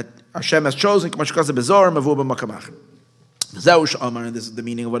 that Hashem has chosen, and this is the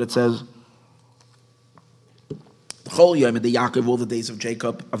meaning of what it says. All the days of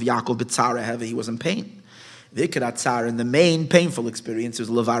Jacob, of Yaakov, b'tzara heavy, he was in pain. And the main painful experience is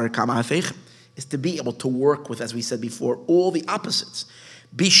to be able to work with, as we said before, all the opposites.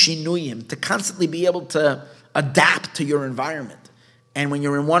 Bishinuyim, to constantly be able to adapt to your environment. And when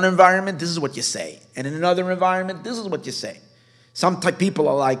you're in one environment, this is what you say. And in another environment, this is what you say. Some type people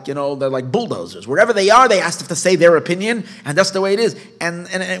are like, they're like bulldozers. Wherever they are, they have to say their opinion, and that's the way it is. And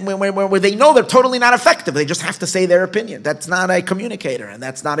where they know they're totally not effective, they just have to say their opinion. That's not a communicator, and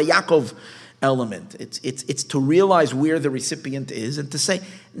that's not a Yaakov element. It's to realize where the recipient is, and to say,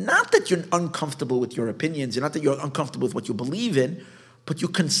 not that you're uncomfortable with your opinions, not that you're uncomfortable with what you believe in, but you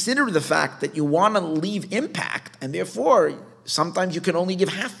consider the fact that you want to leave impact, and therefore, sometimes you can only give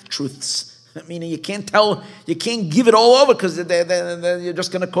half-truths. Meaning you can't give it all over, because you're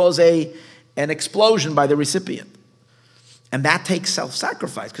just going to cause an explosion by the recipient. And that takes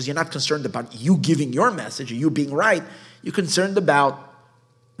self-sacrifice, because you're not concerned about you giving your message or you being right. You're concerned about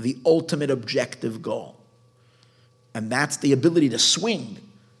the ultimate objective goal. And that's the ability to swing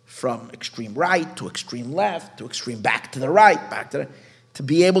from extreme right to extreme left to extreme back to the right, to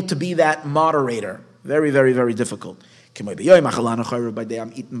be able to be that moderator. Very, very, very difficult. By day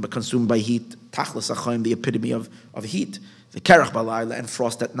I'm eaten but consumed by heat. Tachlis achoim, the epitome of heat. The kerach balayla, and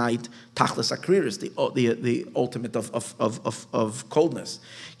frost at night. Tachlis akriris, the ultimate of coldness.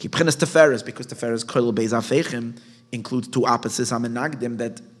 Kibchinas teferes, because teferes koil beis afechim includes two opposites amenagdim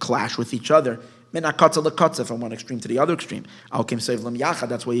that clash with each other. Min hakatza lekatza, from one extreme to the other extreme. Alkem sevlam yachad,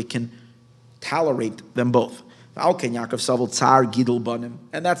 that's why you can tolerate them both. Alken Yaakov savel tsar gidul banim,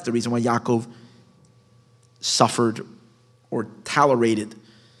 and that's the reason why Yaakov suffered or tolerated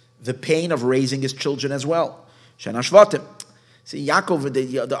the pain of raising his children as well. Shana Shvatim. See, Yaakov,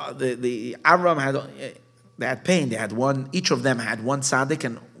 the Avram they had pain. They had one. Each of them had one tzaddik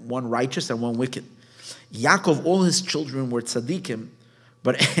and one righteous and one wicked. Yaakov, all his children were tzaddikim,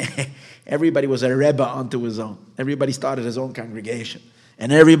 but everybody was a rebbe unto his own. Everybody started his own congregation.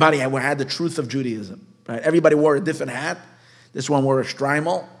 And everybody had the truth of Judaism. Right? Everybody wore a different hat. This one wore a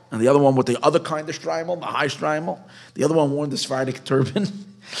shtreimel, and the other one with the other kind of shtreimel, the high shtreimel. The other one wore the Sephardic turban.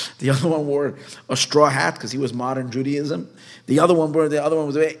 The other one wore a straw hat because he was modern Judaism. The other one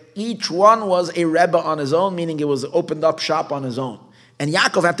was each one was a rebbe on his own, meaning it was opened up shop on his own. And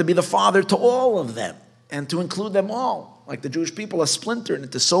Yaakov had to be the father to all of them and to include them all. Like the Jewish people are splintered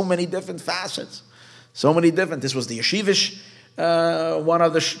into so many different facets, so many different. This was the yeshivish one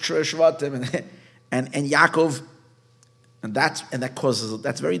of the shvatim, and Yaakov, and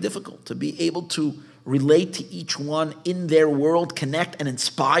that's very difficult to be able to relate to each one in their world, connect and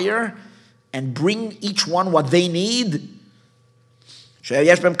inspire, and bring each one what they need.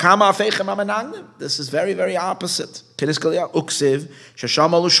 This is very, very opposite. Yet it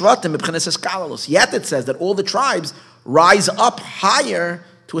says that all the tribes rise up higher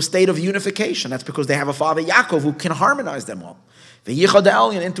to a state of unification. That's because they have a father Yaakov who can harmonize them all. The Yichad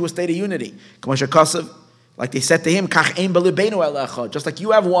Elyon into a state of unity. Like they said to him, just like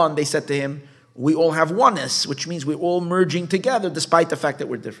you have one, they said to him, we all have oneness, which means we're all merging together despite the fact that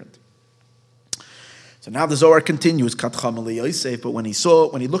we're different. So now the Zohar continues, but when he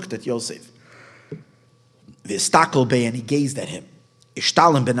looked at Yosef, and he gazed at him, he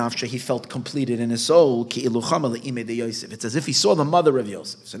felt completed in his soul. It's as if he saw the mother of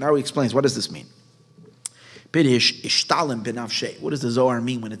Yosef. So now he explains, what does this mean? What does the Zohar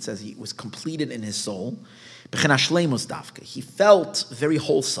mean when it says he was completed in his soul? He felt very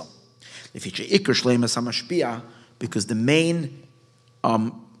wholesome. Because the main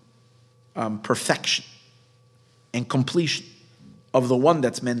perfection and completion of the one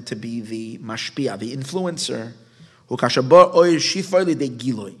that's meant to be the mashpia, the influencer,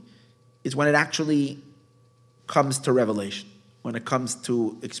 is when it actually comes to revelation, when it comes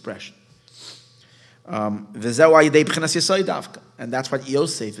to expression. And that's what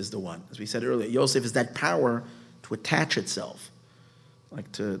Yosef is the one. As we said earlier, Yosef is that power to attach itself,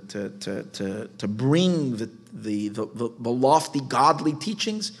 like to bring the lofty godly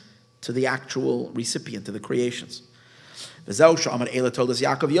teachings to the actual recipient, to the creations. And that's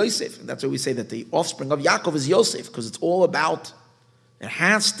why we say that the offspring of Yaakov is Yosef, because it's all about, it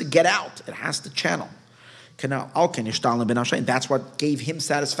has to get out, it has to channel. And that's what gave him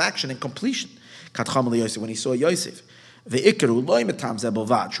satisfaction and completion. When he saw Yosef. And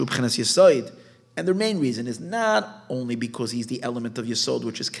the main reason is not only because he's the element of Yesod,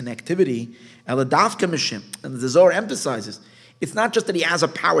 which is connectivity, and the Zohar emphasizes, it's not just that he has a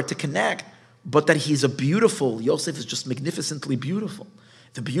power to connect, but that he's a beautiful, Yosef is just magnificently beautiful.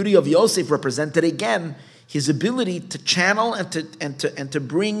 The beauty of Yosef represented again his ability to channel and to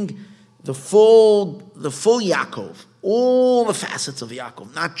bring the full Yaakov, all the facets of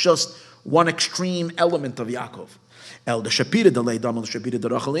Yaakov, not just one extreme element of Yaakov.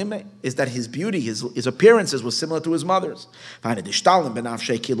 Is that his beauty, his appearances was similar to his mother's. And that's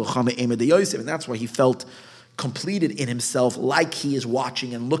why he felt completed in himself, like he is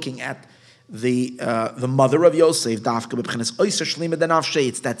watching and looking at the mother of Yosef.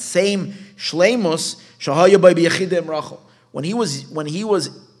 It's that same shleimus when he was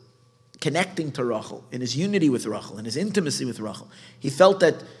connecting to Rachel, in his unity with Rachel, in his intimacy with Rachel, he felt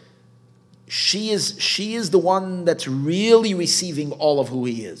that she is the one that's really receiving all of who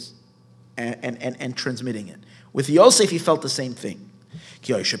he is and transmitting it. With Yosef, he felt the same thing.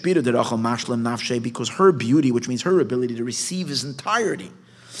 Because her beauty, which means her ability to receive his entirety,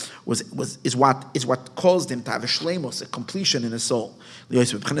 is what caused him to have a shleimus, a completion in his soul.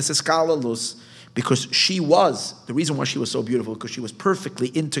 Because the reason why she was so beautiful, because she was perfectly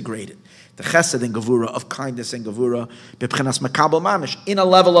integrated. The chesed and gevura, of kindness and gevura, b'pchenas makabel mamish, in a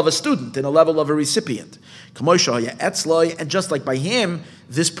level of a student, in a level of a recipient. And just like by him,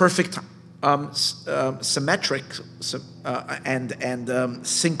 this perfect symmetric and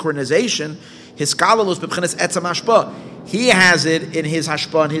synchronization, his kalalus b'pchenas etzam hashpa, he has it in his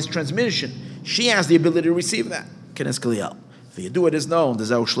hashpa, in his transmission. She has the ability to receive that. Kenes Kaliel. The Yidua, it is known. It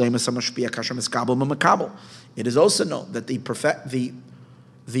is also known that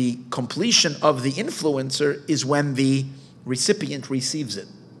the completion of the influencer is when the recipient receives it.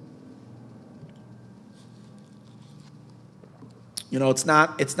 It's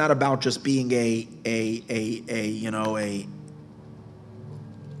not about just being a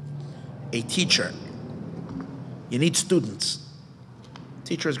teacher. You need students.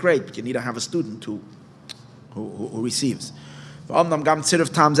 Teacher is great, but you need to have a student who receives.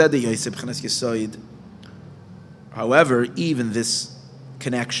 However, even this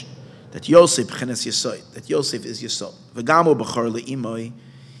connection that Yosef B'chinas Yesod, that Yosef is Yesod. V'gamu b'chor le'imoi,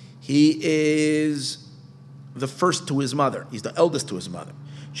 he is the first to his mother. He's the eldest to his mother.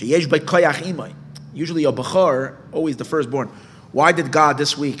 Sheyesh b'koyach imoi. Usually a b'chor, always the firstborn. Why did God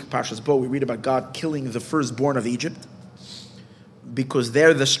this week, Parshas Bo, we read about God killing the firstborn of Egypt? Because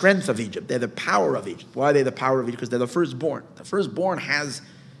they're the strength of Egypt. They're the power of Egypt. Why are they the power of Egypt? Because they're the firstborn. The firstborn has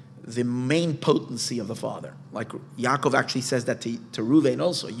the main potency of the father. Like Yaakov actually says that to Reuven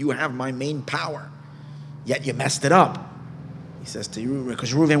also. You have my main power, yet you messed it up. He says to Reuven,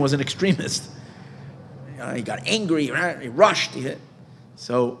 because Reuven was an extremist. He got angry, he rushed.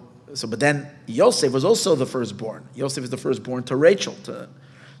 But then Yosef was also the firstborn. Yosef is the firstborn to Rachel.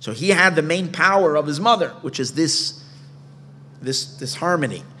 So he had the main power of his mother, which is this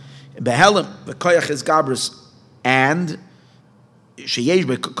harmony. Behelim, the koyach is gabrus, and sheyesh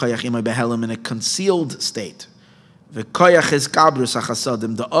koyach imay behelim in a concealed state. The koyach is gabrus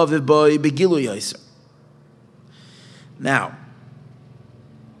achasadim, the aviv boy begilu yoser. Now,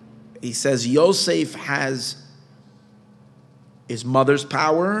 he says Yosef has his mother's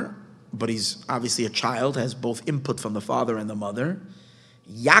power, but he's obviously a child, has both input from the father and the mother.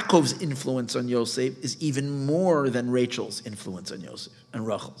 Yaakov's influence on Yosef is even more than Rachel's influence on Yosef and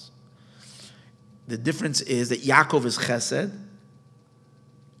Rachel's. The difference is that Yaakov is chesed.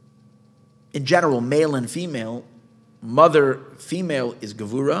 In general, male and female, female is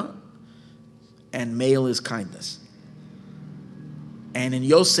gevura, and male is kindness. And in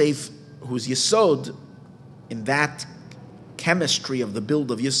Yosef, who's Yesod, in that chemistry of the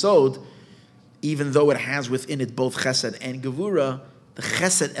build of Yesod, even though it has within it both chesed and gevura, the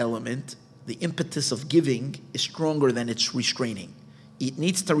chesed element, the impetus of giving, is stronger than its restraining. It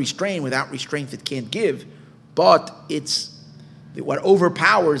needs to restrain. Without restraint, it can't give. But what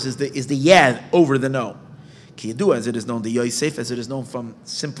overpowers is the yeah over the no. Kiyidu, as it is known, the Yosef, as it is known from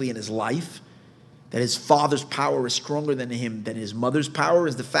simply in his life, that his father's power is stronger than his mother's power,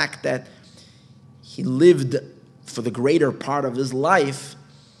 is the fact that he lived for the greater part of his life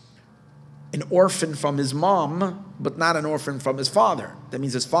an orphan from his mom, but not an orphan from his father. That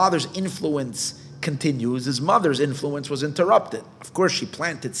means his father's influence continues, his mother's influence was interrupted. Of course, she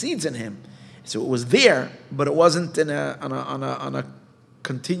planted seeds in him, so it was there, but it wasn't on a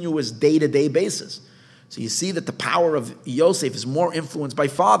continuous day-to-day basis. So you see that the power of Yosef is more influenced by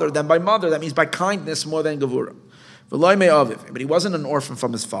father than by mother. That means by kindness more than gevura. But he wasn't an orphan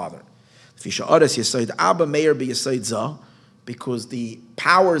from his father. Because the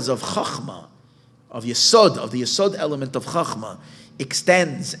powers of chachma, of yesod, of the yesod element of chachma,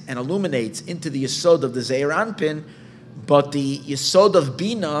 extends and illuminates into the yesod of the Zeir Anpin, but the yesod of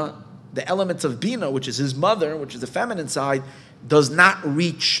bina, the elements of bina, which is his mother, which is the feminine side, does not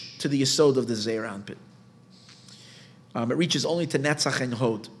reach to the yesod of the Zeir Anpin. It reaches only to netzach and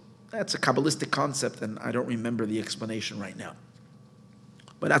hod. That's a Kabbalistic concept, and I don't remember the explanation right now.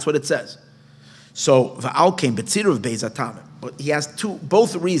 But that's what it says. So, v'al came betziruv beizatamim. But he has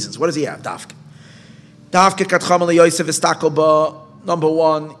both reasons. What does he have? Dafke. Dafke katcham le Yosef istakel ba. Number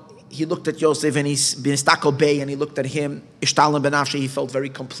one, he looked at Yosef and he's been istakel bei, and he looked at him. Ishtalim benafshe, he felt very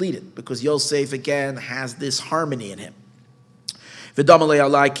completed because Yosef again has this harmony in him. V'dam le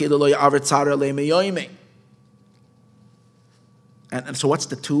alai ki lo yaver tzara le meyoyme. And so what's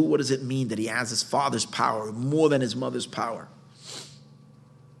the two? What does it mean that he has his father's power more than his mother's power?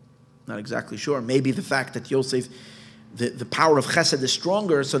 Not exactly sure. Maybe the fact that Yosef, the power of chesed is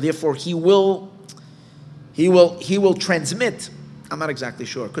stronger, so therefore he will transmit. I'm not exactly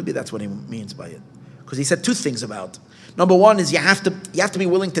sure. Could be that's what he means by it. Because he said two things about. Number one is you have to be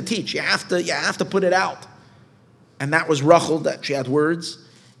willing to teach. You have to put it out. And that was Rachel, that she had words,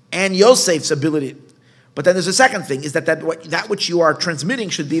 and Yosef's ability. But then there's a second thing, is that which you are transmitting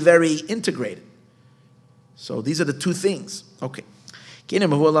should be very integrated. So these are the two things. Okay.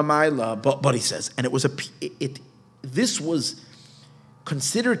 But he says, and this was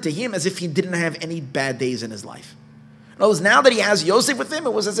considered to him as if he didn't have any bad days in his life. In other words, now that he has Yosef with him,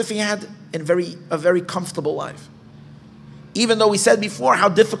 it was as if he had a very comfortable life. Even though we said before how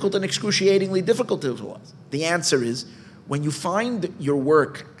difficult and excruciatingly difficult it was. The answer is, when you find your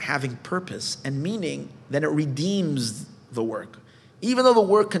work having purpose and meaning, then it redeems the work. Even though the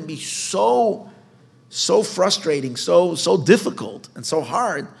work can be so frustrating, so difficult, and so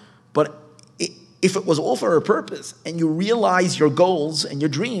hard, but if it was all for a purpose, and you realize your goals and your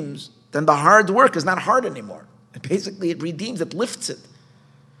dreams, then the hard work is not hard anymore. And basically, it redeems, it lifts it.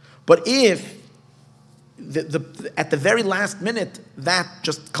 But if at the very last minute that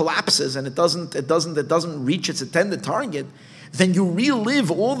just collapses and it doesn't reach its intended target, then you relive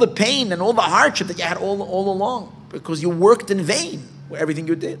all the pain and all the hardship that you had all along, because you worked in vain. everything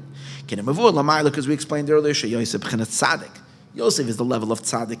you did. Because we explained earlier, Yosef is the level of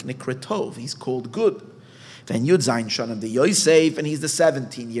tzaddik nikra tov. He's called good. Then Yud Zayin Shanim the Yosef, and he's the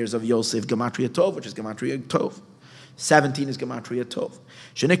 17 years of Yosef, Gematria Tov, which is Gematria Tov. 17 is Gematria Tov.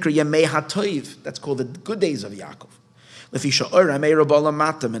 Shenikra Yemei HaTov, that's called the good days of Yaakov.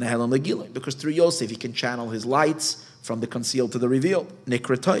 Because through Yosef he can channel his lights from the concealed to the revealed.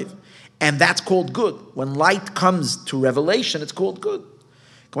 Nikra Tov. And that's called good. When light comes to revelation, it's called good.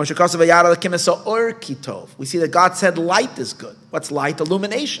 We see that God said light is good. What's light?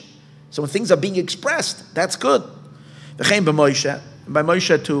 Illumination. So when things are being expressed, that's good. By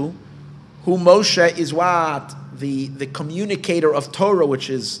Moshe too, who Moshe is what? The communicator of Torah, which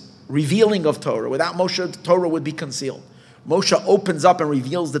is revealing of Torah. Without Moshe, the Torah would be concealed. Moshe opens up and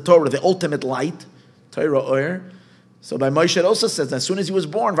reveals the Torah, the ultimate light, Torah Or. So by Moshe it also says that as soon as he was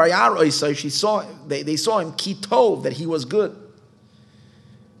born, they saw him ki tov, that he was good.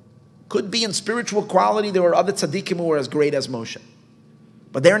 Could be in spiritual quality, there were other tzaddikim who were as great as Moshe.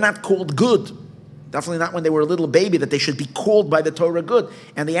 But they're not called good. Definitely not when they were a little baby, that they should be called by the Torah good.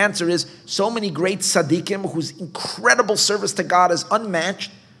 And the answer is, so many great tzaddikim whose incredible service to God is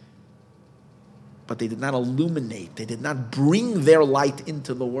unmatched, but they did not illuminate, they did not bring their light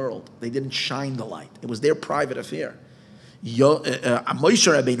into the world. They didn't shine the light. It was their private affair. Moshe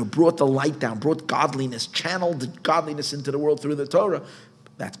Rabbeinu brought the light down, brought godliness, channeled the godliness into the world through the Torah.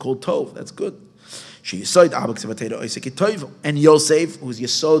 That's called Tov, that's good. And Yosef, who's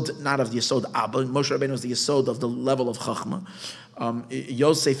Yesod, not of the Yesod Abba. Moshe Rabbeinu is the Yesod of the level of Chachma.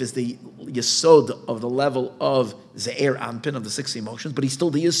 Yosef is the Yesod of the level of Ze'er Anpin, of the 6 emotions, but he's still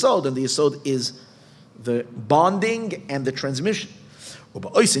the Yesod, and the Yesod is the bonding and the transmission. And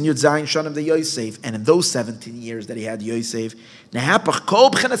in those 17 years that he had Yosef,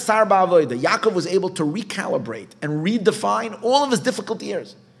 Yaakov was able to recalibrate and redefine all of his difficult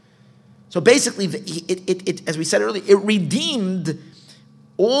years. So basically, it as we said earlier, it redeemed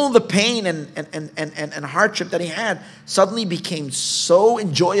all the pain and hardship that he had. Suddenly became so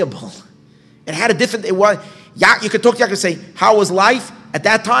enjoyable. It had a different. You could talk to Yaakov and say, "How was life?" At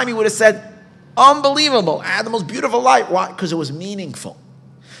that time, he would have said, "Unbelievable! I had the most beautiful life." Why? Because it was meaningful.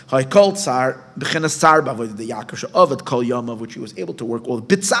 Which he was able to work all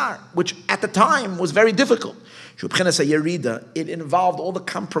the bitzar, which at the time was very difficult. It involved all the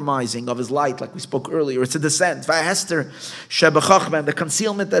compromising of his light, like we spoke earlier. It's a descent. The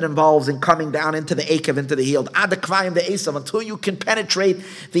concealment that involves in coming down into the Akev, into the heel, until you can penetrate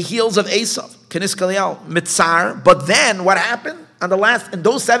the heels of Esav. Mitzar. But then what happened? In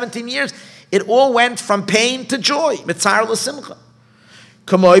those 17 years, it all went from pain to joy. Mitzar l'simcha.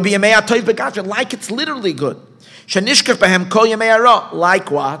 Like it's literally good.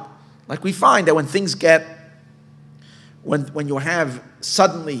 Like what? Like we find that when things get, when you have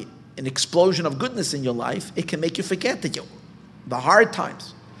suddenly an explosion of goodness in your life, it can make you forget the hard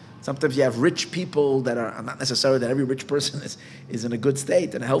times. Sometimes you have rich people that are, not necessarily that every rich person is in a good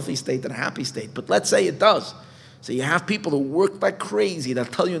state, in a healthy state, in a happy state, but let's say it does. So you have people who work like crazy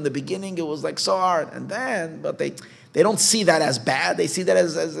that tell you in the beginning it was like so hard, and then, but they don't see that as bad. They see that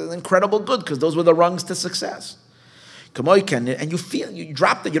as an incredible good, because those were the rungs to success. And you feel, you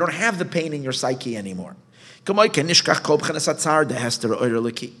dropped it, you don't have the pain in your psyche anymore. So too, Yaakov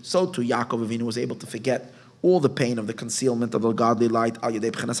Avinu was able to forget all the pain of the concealment of the godly light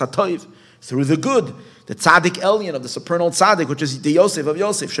through the good, the tzaddik elyon of the supernal tzaddik, which is the Yosef of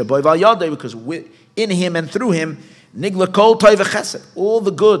Yosef, because in him and through him, nigla kol toiv chesed, all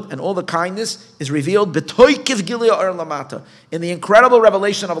the good and all the kindness is revealed in the incredible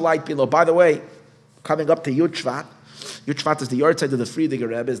revelation of light below. By the way, coming up to Yud Shvat, Yud Shvat is the yahrzeit of the Friediger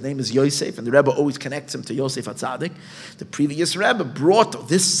Rebbe. His name is Yosef, and the Rebbe always connects him to Yosef HaTzadik. The previous Rebbe brought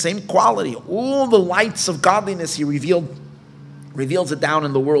this same quality, all the lights of godliness he reveals it down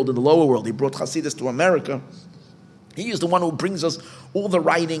in the world, in the lower world. He brought Hasidus to America. He is the one who brings us all the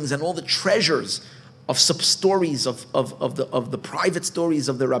writings and all the treasures of sub-stories, of the private stories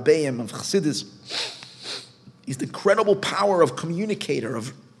of the Rabbeim, of Hasidus. He's the incredible power of communicator,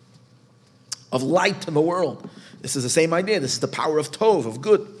 of light to the world. This is the same idea. This is the power of Tov, of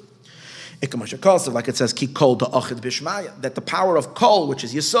good. Like it says, Ki kol da'achid bishmaya, that the power of kol, which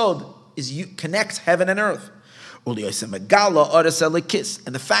is Yesod, connects heaven and earth. And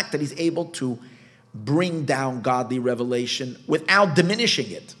the fact that he's able to bring down godly revelation without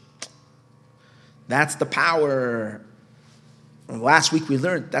diminishing it. That's the power. Last week we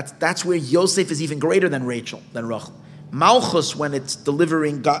learned that's where Yosef is even greater than Rachel, than Rachel. Malchus, when it's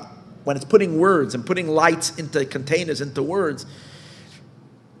delivering God, when it's putting words and putting lights into containers, into words,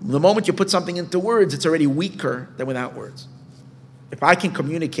 the moment you put something into words, it's already weaker than without words. if I can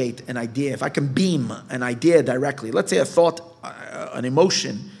communicate an idea, if I can beam an idea directly, let's say a thought, an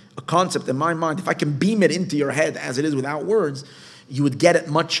emotion, a concept in my mind, if I can beam it into your head as it is without words, you would get it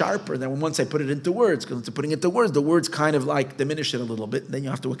much sharper than once I put it into words. Because once putting it into words, the words kind of like diminish it a little bit. Then you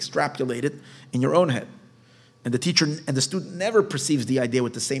have to extrapolate it in your own head. And the teacher and the student never perceives the idea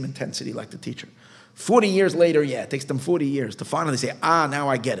with the same intensity like the teacher. 40 years later, yeah, it takes them 40 years to finally say, now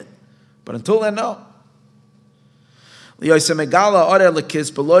I get it. But until then, no. But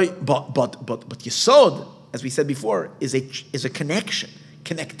Yesod, as we said before, is a connection,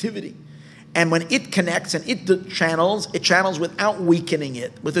 connectivity. And when it connects and it channels without weakening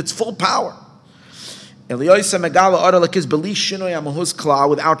it, with its full power. Without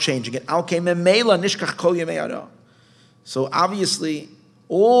changing it. So obviously,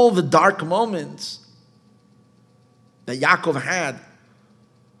 all the dark moments that Yaakov had,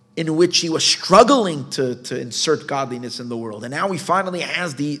 in which he was struggling to insert godliness in the world. And now he finally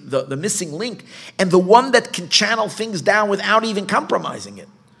has the missing link, and the one that can channel things down without even compromising it.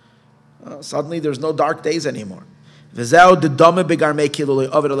 Suddenly there's no dark days anymore. This is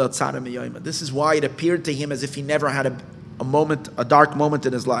why it appeared to him as if he never had a dark moment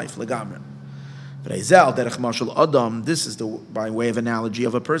in his life. This is by way of analogy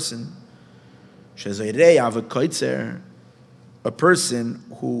of a person. A person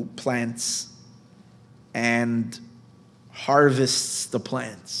who plants and harvests the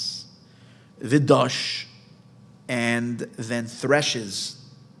plants, vidosh, and then threshes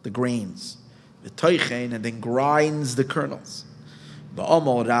the grains, v'toichen, and then grinds the kernels.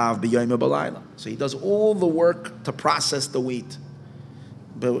 So he does all the work to process the wheat,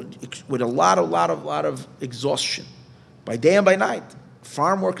 but with a lot of exhaustion, by day and by night.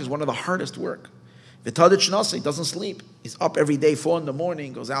 Farm work is one of the hardest work. He doesn't sleep. He's up every day, 4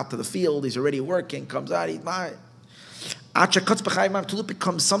 a.m, goes out to the field, he's already working, comes out,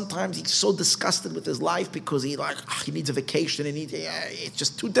 sometimes he's so disgusted with his life because he needs a vacation, it's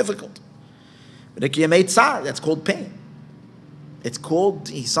just too difficult. That's called pain. It's called,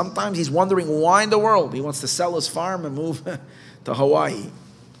 sometimes he's wondering why in the world he wants to sell his farm and move to Hawaii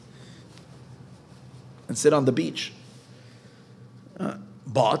and sit on the beach.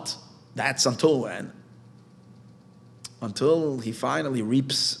 But that's until when? Until he finally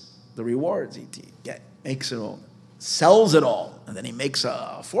reaps the rewards. He makes it all, sells it all, and then he makes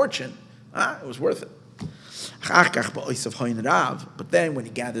a fortune. It was worth it. But then when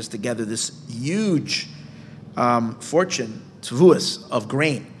he gathers together this huge fortune, tvuas, of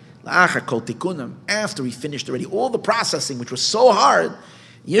grain, after he finished already all the processing, which was so hard,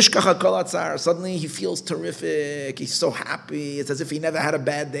 suddenly he feels terrific, he's so happy, it's as if he never had a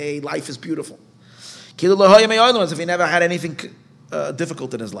bad day, life is beautiful. As if he never had anything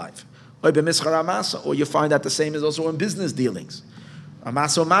difficult in his life. Or you find that the same is also in business dealings.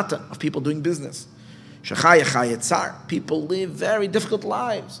 Of people doing business. People live very difficult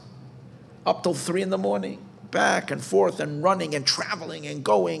lives. Up till 3 a.m, back and forth and running and traveling and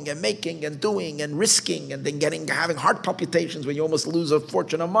going and making and doing and risking and then having heart palpitations when you almost lose a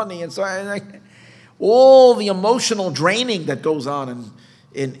fortune of money and so on. All the emotional draining that goes on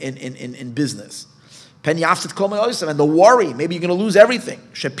in business. And the worry, maybe you're going to lose everything.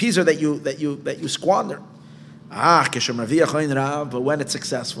 Shepizer that you squander. But when it's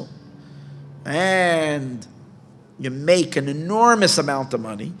successful and you make an enormous amount of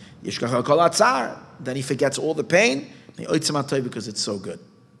money, then he forgets all the pain because it's so good.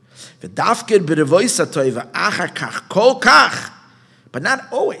 But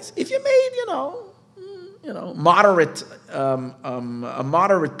not always. If you made, moderate, a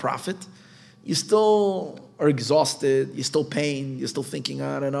moderate profit, you still are exhausted, you're still pained, you're still thinking,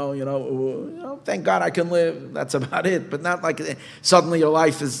 I don't know, thank God I can live, that's about it. But not like suddenly your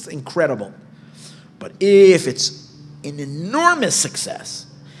life is incredible. But if it's an enormous success,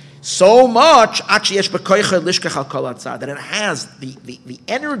 so much that it has the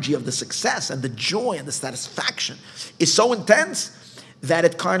energy of the success and the joy and the satisfaction is so intense that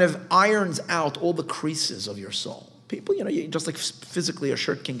it kind of irons out all the creases of your soul. People, just like physically a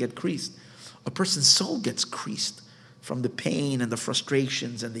shirt can get creased, a person's soul gets creased from the pain and the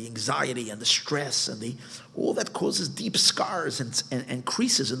frustrations and the anxiety and the stress and all that causes deep scars and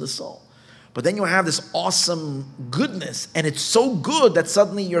creases in the soul. But then you have this awesome goodness, and it's so good that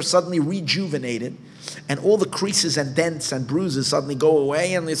you're suddenly rejuvenated, and all the creases and dents and bruises suddenly go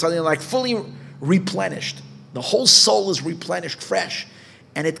away, and you're suddenly like fully replenished. The whole soul is replenished, fresh,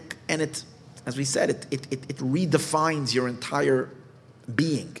 and it, as we said, it redefines your entire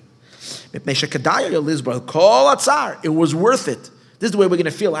being. It was worth it This is the way we're going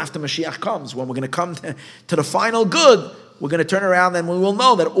to feel after Mashiach comes. When we're going to come to the final good, we're going to turn around and we will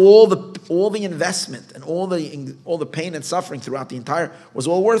know that all the investment and all the pain and suffering throughout the entire was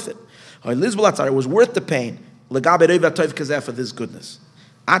all worth it. It was worth the pain for this goodness.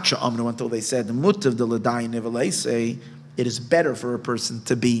 Until they said, it is better for a person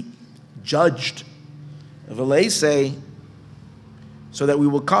to be judged, so that we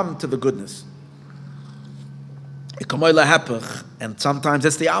will come to the goodness. And sometimes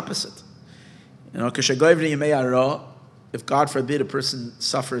it's the opposite. If God forbid a person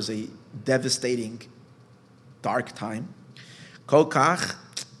suffers a devastating, dark time,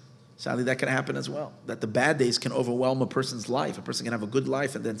 sadly that can happen as well. That the bad days can overwhelm a person's life. A person can have a good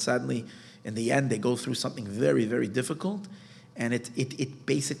life, and then suddenly, in the end, they go through something very, very difficult, and it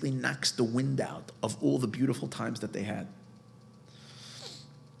basically knocks the wind out of all the beautiful times that they had.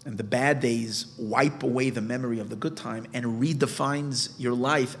 And the bad days wipe away the memory of the good time and redefines your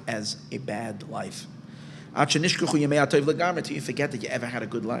life as a bad life. Until you forget that you ever had a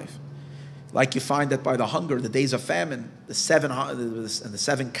good life. Like you find that by the hunger, the days of famine, the seven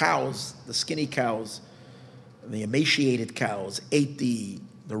cows, the skinny cows, the emaciated cows ate the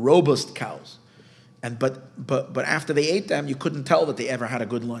robust cows, but after they ate them, you couldn't tell that they ever had a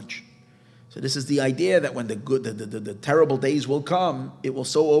good lunch. So this is the idea that when the terrible days will come, it will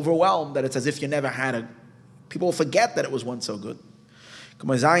so overwhelm that it's as if you never had people will forget that it was once so good.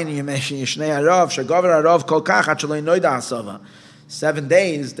 7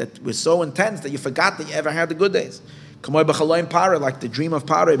 days that were so intense that you forgot that you ever had the good days. Like the dream of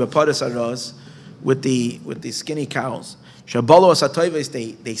Pare with the skinny cows.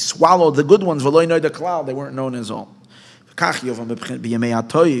 They swallowed the good ones, they weren't known as all. But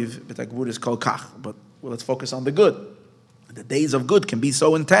let's focus on the good. The days of good can be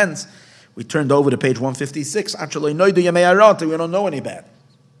so intense. We turned over to page 156. We don't know any bad.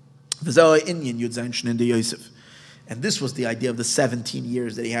 And this was the idea of the 17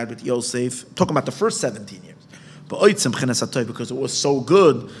 years that he had with Yosef. I'm talking about the first 17 years. But because it was so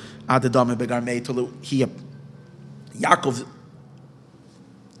good, Yaakov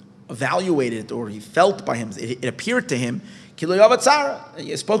evaluated, or he felt by him, it appeared to him,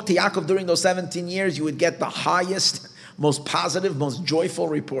 you spoke to Yaakov during those 17 years, you would get the highest, most positive, most joyful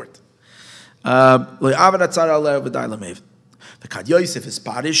report. But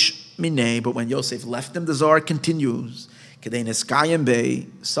when Yosef left him, the Zohar continues,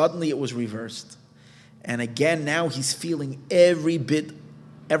 suddenly it was reversed. And again, now he's feeling every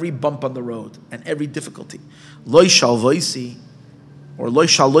bump on the road, and every difficulty. Loi shalvoisi, or loi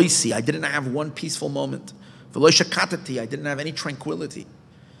shaloisi, I didn't have one peaceful moment. V'loi shakatati, I didn't have any tranquility.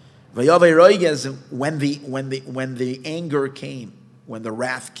 V'yavei roiges, when the anger came, when the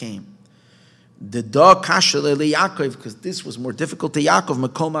wrath came. The da kasha le Yaakov, because this was more difficult to Yaakov,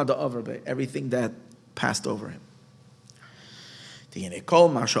 makoma da overbe, everything that passed over him. Because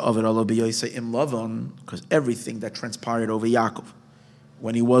everything that transpired over Yaakov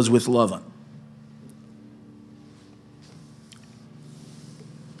when he was with Lavan.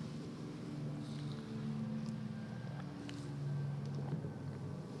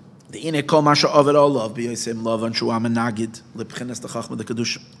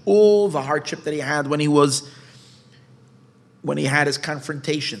 All the hardship that he had when he had his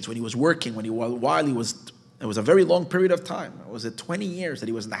confrontations, when he was working, it was a very long period of time. It was 20 years that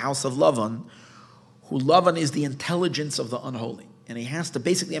he was in the house of Lavan, who Lavan is the intelligence of the unholy. And he has to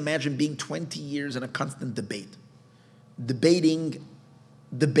basically imagine being 20 years in a constant debate. Debating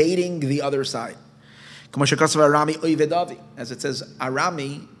the other side. As it says,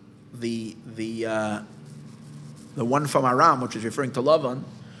 Arami, the one from Aram, which is referring to Lavan,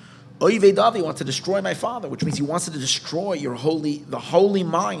 Oivei Davi wants to destroy my father, which means he wants to destroy the holy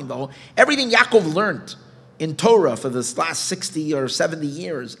mind, everything Yaakov learned in Torah for this last 60 or 70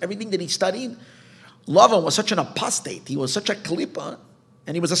 years, everything that he studied. Lavan was such an apostate. He was such a klippa,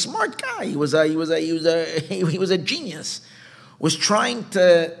 and he was a smart guy. He was a genius. Was trying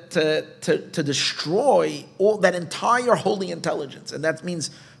to destroy all that entire holy intelligence, and that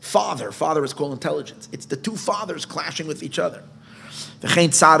means father. Father is called intelligence. It's the two fathers clashing with each other. And then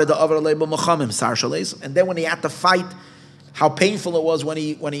when he had to fight, how painful it was when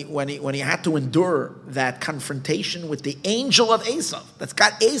he had to endure that confrontation with the angel of Esav. That's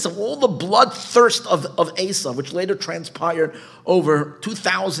got Esav, all the bloodthirst of Esav, which later transpired over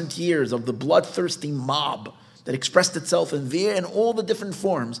 2,000 years of the bloodthirsty mob that expressed itself in all the different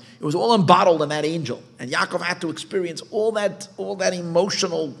forms. It was all embottled in that angel, and Yaakov had to experience all that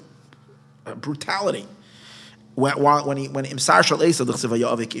emotional brutality. When Imsar Shal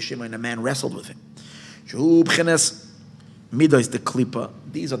Esav, when a man wrestled with him. Midos the klipa.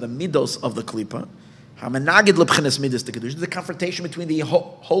 These are the midos of the klipa. Hamenagid lebchenes midos the kedusha. The confrontation between the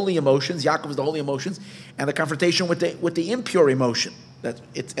holy emotions, Yaakov is the holy emotions, and the confrontation with the impure emotion.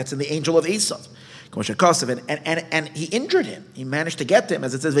 It's in the angel of Esav. And he injured him. He managed to get him,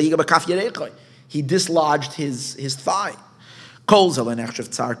 as it says, he dislodged his thigh.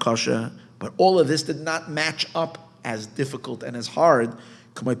 But all of this did not match up as difficult and as hard,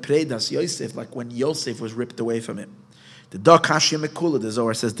 like when Yosef was ripped away from him. The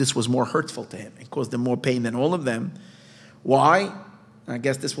Zohar says this was more hurtful to him. It caused him more pain than all of them. Why? I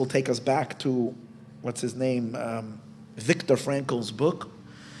guess this will take us back to, what's his name, Viktor Frankl's book,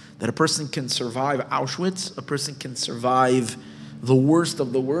 that a person can survive Auschwitz, a person can survive the worst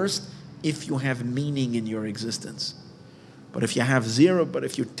of the worst if you have meaning in your existence. But if you have zero, but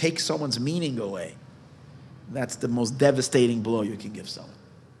if you take someone's meaning away, that's the most devastating blow you can give someone.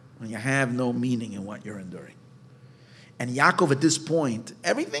 When you have no meaning in what you're enduring. And Yaakov at this point,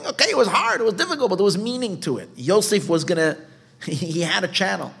 everything, okay, it was hard, it was difficult, but there was meaning to it. Yosef was he had a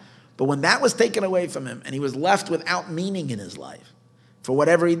channel. But when that was taken away from him, and he was left without meaning in his life, for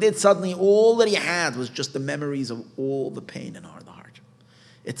whatever he did, suddenly all that he had was just the memories of all the pain and the hardship.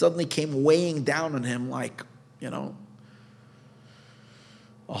 It suddenly came weighing down on him like,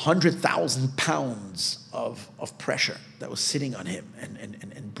 100,000 pounds of pressure that was sitting on him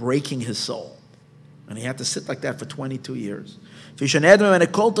and breaking his soul. And he had to sit like that for 22 years.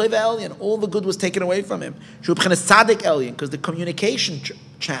 All the good was taken away from him. Because the communication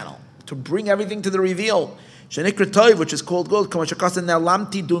channel, to bring everything to the reveal, which is called good.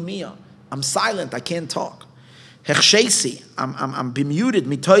 I'm silent, I can't talk. I'm bemuted,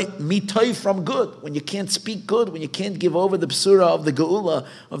 mitoy from good. When you can't speak good, when you can't give over the psura of the geula,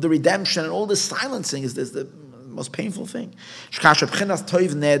 of the redemption, and all this silencing is the most painful thing.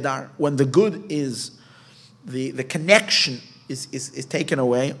 When the good is, the connection is taken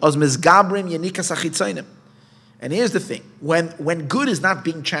away. And here's the thing, when good is not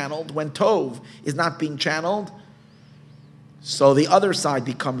being channeled, when tov is not being channeled, so the other side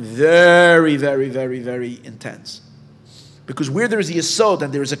becomes very, very, very, very intense. Because where there is a yesod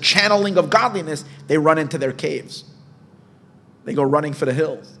and there is a channeling of godliness, they run into their caves. They go running for the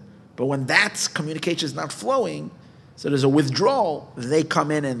hills. But when that communication is not flowing, so there's a withdrawal, they come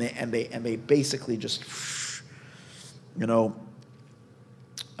in and they basically just,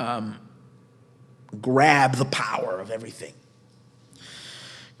 grab the power of everything.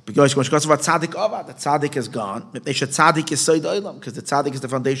 Because the tzaddik is gone, because the tzaddik is the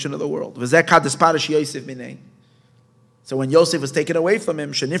foundation of the world. So when Yosef was taken away from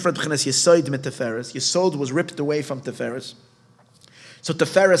him, Yesod was ripped away from Tiferes. So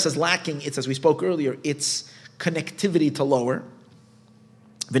Tiferes is lacking, it's, as we spoke earlier, its connectivity to lower.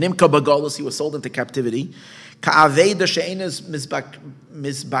 V'nimka b'golus, he was sold into captivity. Ka'aveda she'enes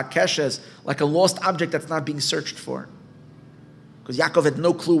mizbakeshes, like a lost object that's not being searched for. Because Yaakov had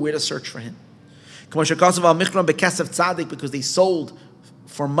no clue where to search for him. Because they sold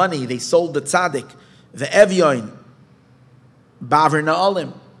for money, they sold the tzaddik, the evyoin, ba'avir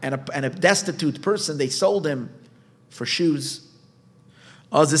na'alim, and a destitute person, they sold him for shoes.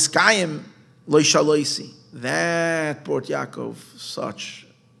 Aziskayim loy shaloisi. That brought Yaakov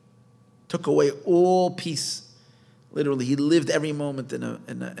took away all peace. Literally, he lived every moment in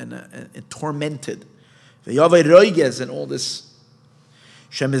tormented. V'yavei roiges and all this.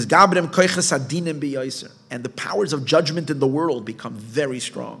 And the powers of judgment in the world become very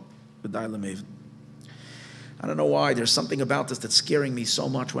strong. I don't know why. There's something about this that's scaring me so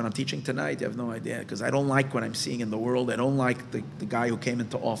much when I'm teaching tonight. You have no idea. Because I don't like what I'm seeing in the world. I don't like the guy who came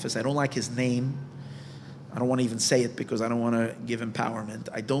into office. I don't like his name. I don't want to even say it because I don't want to give empowerment.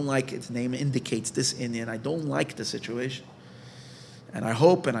 I don't like his name indicates this Indian. I don't like the situation. And I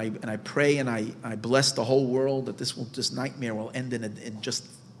hope and I pray and I bless the whole world that this nightmare will end in just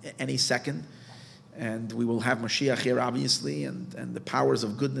any second. And we will have Mashiach here, obviously, and the powers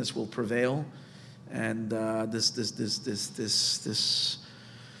of goodness will prevail. And this,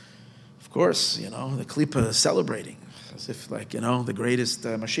 of course, the Klippa is celebrating as if, the greatest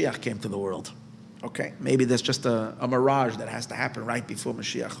Mashiach came to the world. Okay, maybe there's just a mirage that has to happen right before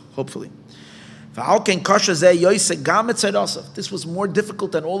Mashiach, hopefully. This was more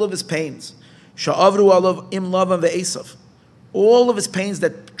difficult than all of his pains. All of his pains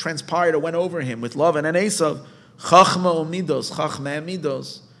that transpired or went over him with love and Esav,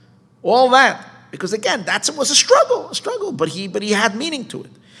 all that. Because again, that was a struggle, but he had meaning to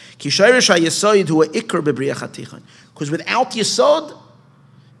it. Because without Yesod,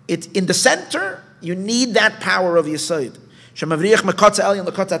 it's in the center, you need that power of Yesod.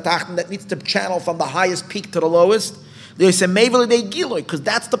 That needs to channel from the highest peak to the lowest. Because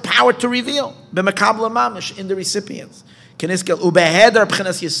that's the power to reveal. In the recipients. When the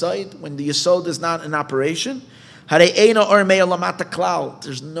Yesod is not in operation,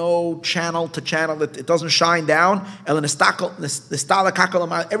 there's no channel to channel it. It doesn't shine down.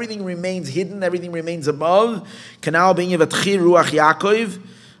 Everything remains hidden. Everything remains above. Like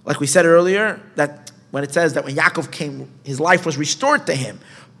we said earlier, that when it says that when Yaakov came, his life was restored to him.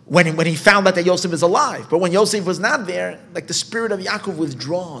 When he found out that Yosef is alive. But when Yosef was not there, like the spirit of Yaakov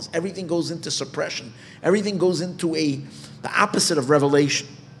withdraws. Everything goes into suppression. Everything goes into the opposite of revelation.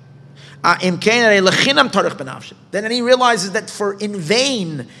 Then he realizes that for in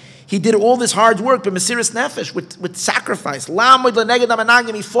vain he did all this hard work, but Mesiras Nefesh, with sacrifice.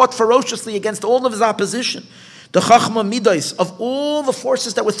 He fought ferociously against all of his opposition. The Chachma Midos, of all the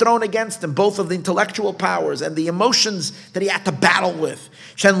forces that were thrown against him, both of the intellectual powers and the emotions that he had to battle with.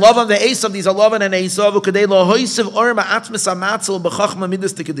 Shen Lavan the Esav, these are Lavan and Esav, Ukadei Lo Hoisiv Orma Atzmis Amatzel B'Chachma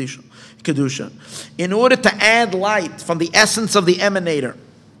Midos to Kedusha. In order to add light from the essence of the emanator,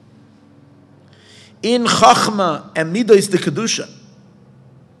 in Chachma and Midos to Kedusha.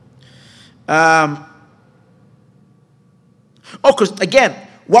 Because again,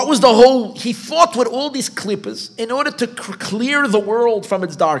 what was the whole? He fought with all these klippas in order to clear the world from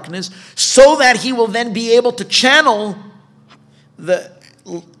its darkness, so that he will then be able to channel the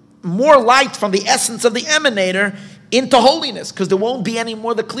more light from the essence of the emanator into holiness, because there won't be any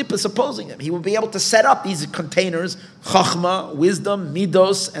more the klippas opposing him. He will be able to set up these containers, chachma, wisdom,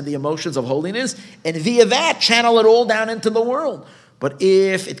 midos, and the emotions of holiness, and via that channel it all down into the world. But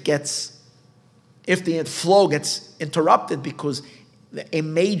if the flow gets interrupted because a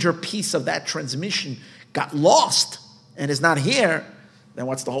major piece of that transmission got lost and is not here, then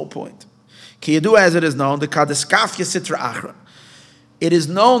what's the whole point? Ki yadu, as it is known, the kadeskafya sitra achra. It is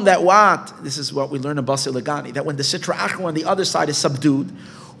known that this is what we learn in Basir Lagani, that when the sitra achra on the other side is subdued,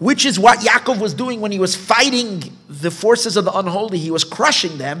 which is what Yaakov was doing when he was fighting the forces of the unholy, he was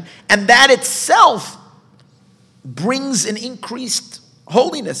crushing them, and that itself brings an increased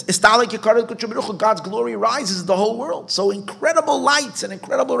holiness. God's glory rises in the whole world. So incredible lights and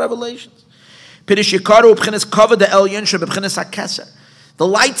incredible revelations. The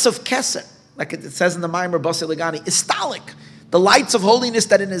lights of Keser, like it says in the Maimer Basir Lagani, istalik. The lights of holiness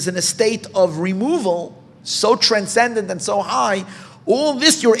that is in a state of removal, so transcendent and so high, all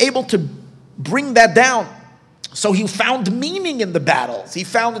this you're able to bring that down. So he found meaning in the battles. He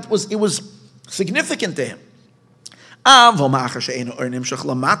found it was significant to him. But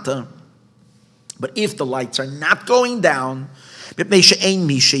if the lights are not going down, because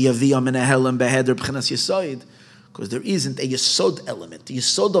there isn't a Yesod element, the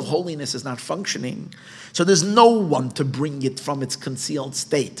Yesod of holiness is not functioning, so there's no one to bring it from its concealed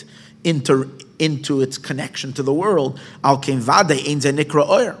state into its connection to the world. It's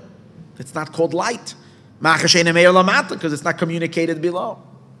not called light, because it's not communicated below.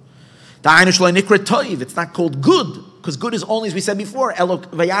 It's not called good, because good is only, as we said before, when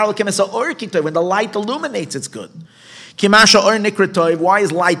the light illuminates, it's good. Why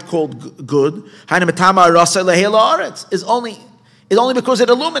is light called good? Is only because it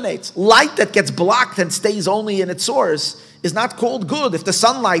illuminates. Light that gets blocked and stays only in its source is not called good. If the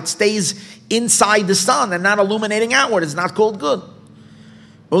sunlight stays inside the sun and not illuminating outward, it's not called good.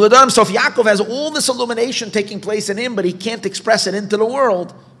 So if Yaakov has all this illumination taking place in him, but he can't express it into the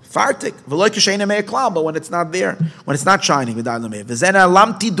world, fartik, but when it's not there, when it's not shining,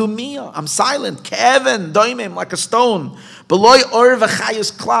 I'm silent, Kevin, doimim, like a stone.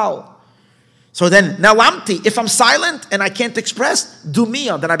 So then, now lamti, if I'm silent and I can't express,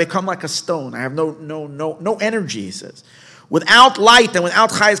 dumia, then I become like a stone. I have no energy, he says. Without light and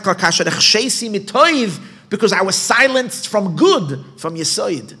without chayes kal kasher echshesi mitoiv, because I was silenced from good, from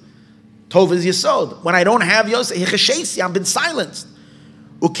Yesod. Tov is Yesod. When I don't have Yosef, echshesi, I've been silenced.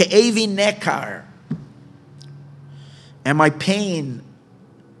 Uke'evi nekar. And my pain,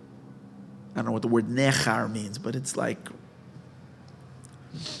 I don't know what the word nechar means, but it's like,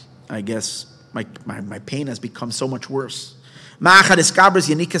 I guess, my pain has become so much worse. Because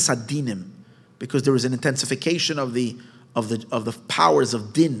there was an intensification of the powers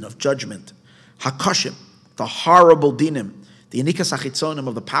of din, of judgment. Hakashim, the horrible dinim, the yanikas achitzonim,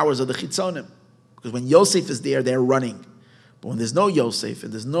 of the powers of the chitzonim. Because when Yosef is there, they're running. But when there's no Yosef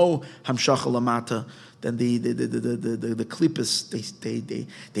and there's no Hamshach Lamata, then the klippas,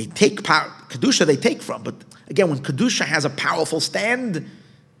 they take power. Kedusha they take from. But again, when Kedusha has a powerful stand,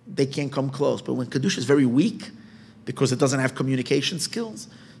 they can't come close. But when Kedusha is very weak, because it doesn't have communication skills,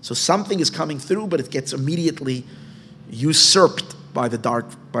 so something is coming through, but it gets immediately usurped by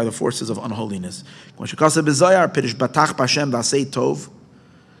the forces of unholiness.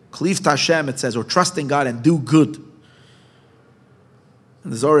 Cleave to Hashem, it says, or trust in God and do good.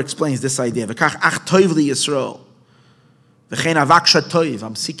 And the Zohar explains this idea. V'kach ach toiv li Yisrael. V'chein avaksha toiv,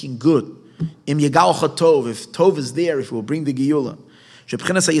 I'm seeking good. Im yegalcha tov, if tov is there, if it will bring the Geula.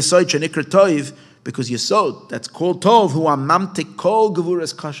 Shebchinas ha-yesod shenikra toiv, because Yesod, that's called tov, hu amamtik kol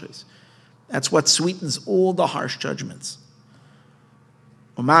gevuras kashes. That's what sweetens all the harsh judgments.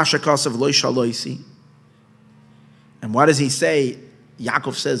 Umah shekasav loy shaloisi. And what does he say?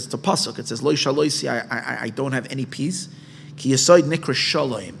 Yaakov says, it's a pasuk, it says, Lo shaloisi, I don't have any peace. Ki Yesod nikra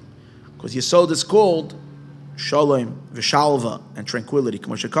shalom. Because Yesod is called shalom, v'shalva, and tranquility.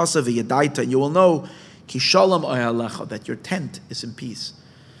 K'mo shekasa v'yadaita, and you will know, ki shalom oyalecha, that your tent is in peace.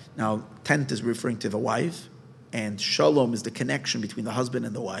 Now, tent is referring to the wife, and shalom is the connection between the husband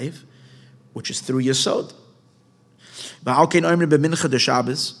and the wife, which is through Yesod. Ba'alkein oimrim b'mincha de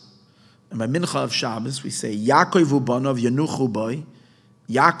Shabbos, and by mincha of Shabbos, we say, Yaakov u'banov yanuchu boi,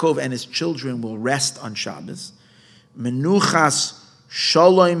 Yaakov and his children will rest on Shabbos. Menuchas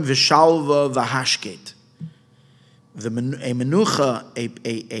shalom v'shalva v'hashket. A menucha,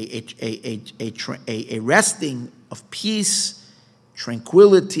 a resting of peace,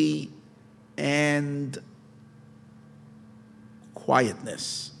 tranquility, and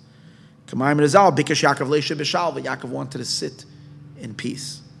quietness. Kamayim Rizal, Bikash Yaakov Leisha b'shalva. Yaakov wanted to sit in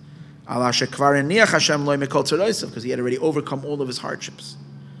peace. Because he had already overcome all of his hardships.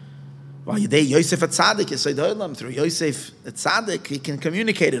 Through Yosef at Tzaddik, he can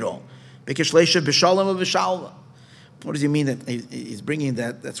communicate it all. What does he mean that he's bringing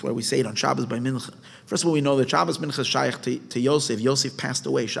that? That's why we say it on Shabbos by Mincha. First of all, we know that Shabbos Mincha is shaykh to Yosef. Yosef passed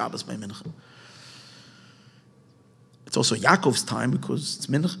away Shabbos by Mincha. It's also Yaakov's time because it's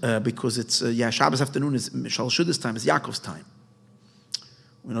Mincha, Shabbos afternoon is Shal Shudas time is Yaakov's time.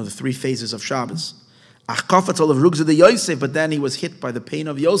 We know the three phases of Shabbos. But then he was hit by the pain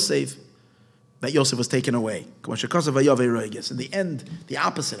of Yosef, that Yosef was taken away. In the end, the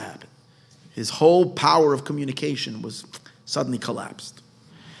opposite happened. His whole power of communication was suddenly collapsed.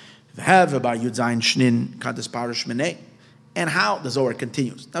 And how? The Zohar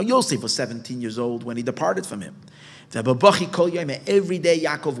continues. Now Yosef was 17 years old when he departed from him. Every day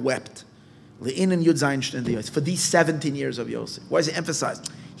Yaakov wept. For these 17 years of Yosef. Why is it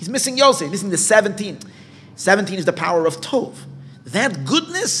emphasized? He's missing Yosef, missing the 17. 17 is the power of Tov. That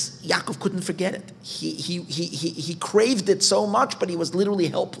goodness, Yaakov couldn't forget it. He craved it so much, but he was literally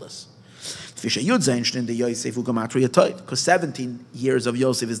helpless. Because 17 years of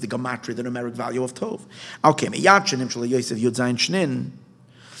Yosef is the gematria, the numeric value of Tov.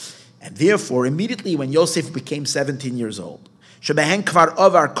 And therefore, immediately when Yosef became 17 years old, it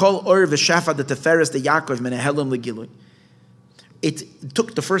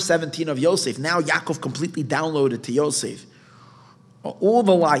took the first 17 of Yosef. Now Yaakov completely downloaded to Yosef all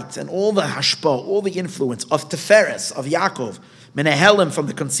the light and all the hashpa, all the influence of Teferes, of Yaakov, Menehelim from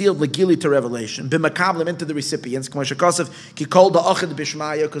the concealed Legili to revelation, B'makablim into the recipients, because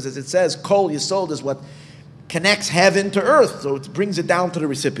as it says, Kol Yisod is what connects heaven to earth, so it brings it down to the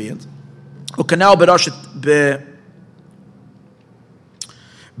recipient. B'Rosh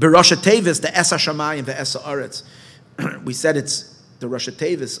Tevis, the Esa Shamayim, the Esa Aretz. We said it's the Rosh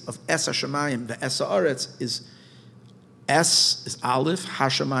Tevis of Esa Shamayim, the Esa Aretz is Es is Aleph,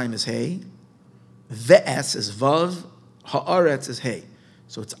 Hashamayim is Hey, the Es is Vav, Haaretz is Hey.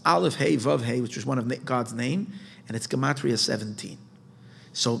 So it's Aleph, Hey, Vav, Hey, which is one of God's name, and it's Gematria 17.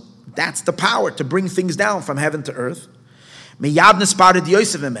 So that's the power to bring things down from heaven to earth. Meyad nispared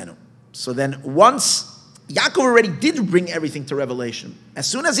Yosef imenu. So then once Yaakov already did bring everything to revelation. As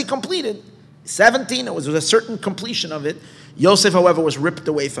soon as he completed 17, it was a certain completion of it. Yosef, however, was ripped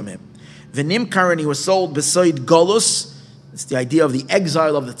away from him. V'nimkar, and he was sold beside Golus. It's the idea of the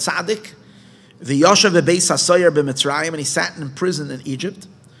exile of the tzaddik. V'yoshav bebeis hasoyer b'Mitzrayim, and he sat in prison in Egypt.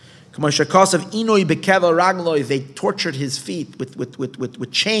 K'moshakos of inoi bekevel ragloi, they tortured his feet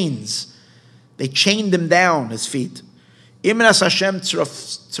with chains. They chained him down, his feet. Imras Hashem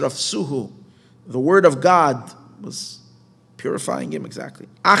tzrafsuhu. The word of God was purifying him exactly.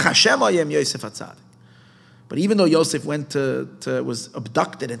 Ach Hashem ayem Yosef HaTzadik. But even though Yosef was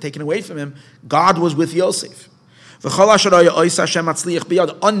abducted and taken away from him, God was with Yosef. Unknown to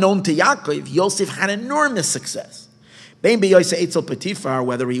Yaakov, Yosef had enormous success.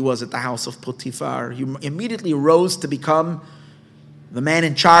 Whether he was at the house of Potiphar, he immediately rose to become the man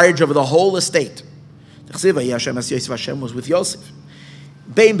in charge of the whole estate. Hashem was with Yosef.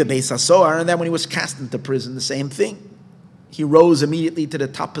 And then when he was cast into prison, the same thing. He rose immediately to the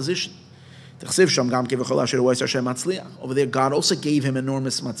top position. Over there, God also gave him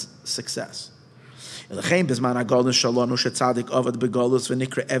enormous success. And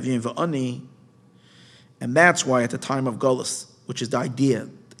that's why at the time of Golus, which is the idea,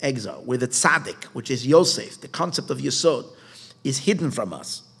 exile, where the tzaddik, which is Yosef, the concept of Yesod, is hidden from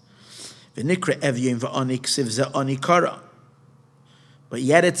us. But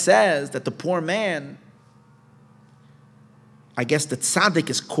yet it says that the poor man, I guess the tzaddik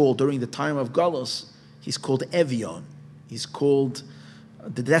is called during the time of Golus, he's called Evion. He's called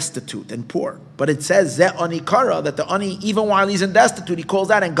the destitute and poor. But it says Ze Ani Kara, that the Ani, even while he's in destitute, he calls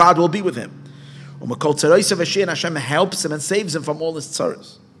out and God will be with him. And Hashem helps him and saves him from all his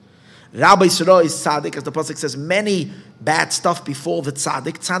tzaras. Rabbi Yisrael is tzaddik, as the pasuk says, many bad stuff befall the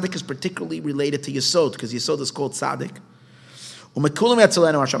tzaddik. Tzaddik is particularly related to Yesod, because Yesod is called tzaddik.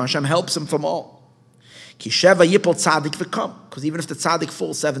 Hashem helps him from all. Because even if the tzaddik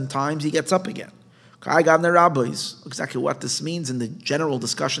falls 7 times, he gets up again. Exactly what this means in the general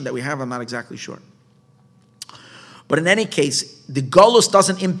discussion that we have, I'm not exactly sure. But in any case, the Golus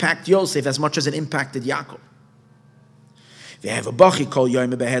doesn't impact Yosef as much as it impacted Yaakov. But to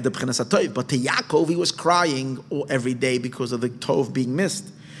Yaakov, he was crying every day because of the Tov being missed.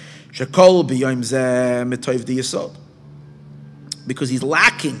 Because he's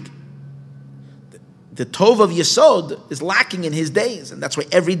lacking. The Tov of Yesod is lacking in his days, and that's why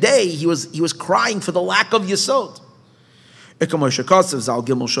every day he was crying for the lack of Yesod.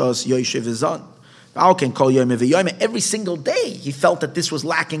 Every single day he felt that this was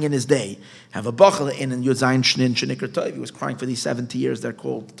lacking in his day. Have a bachal in and Yudzayin Shnin Shenikr Tov. He was crying for these 70 years. They're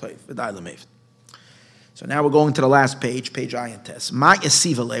called Tov. So now we're going to the last page Ayin Tes. Ma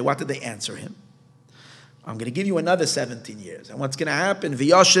Yesivale. What did they answer him? I'm going to give you another 17 years. And what's going to happen?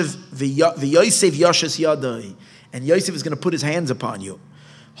 V'yosef yoshes yadai. And Yosef is going to put his hands upon you.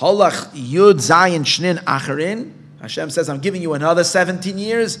 Holach yud zayin shnin acharin. Hashem says, I'm giving you another 17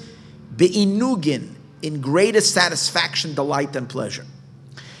 years. Be'inugin, in greatest satisfaction, delight, and pleasure.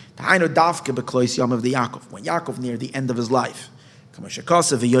 Ta'ayno dafke beklois yom of the Yaakov. When Yaakov near the end of his life.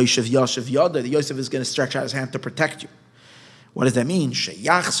 The Yosef is going to stretch out his hand to protect you. What does that mean?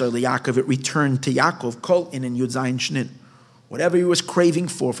 Sheyachzor leYaakov, it returned to Yaakov, kol in Yud Zayin Shnin. Whatever he was craving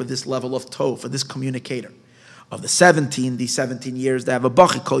for this level of Tov, for this communicator. Of these 17 years, they have a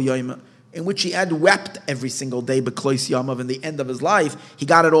bachi kol yoyma, in which he had wept every single day, beklois yamav, in the end of his life, he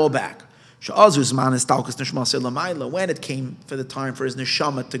got it all back. When it came for the time for his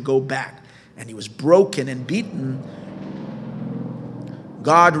neshama to go back, and he was broken and beaten,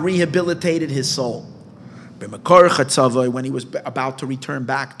 God rehabilitated his soul. When he was about to return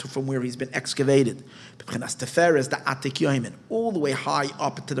back from where he's been excavated, all the way high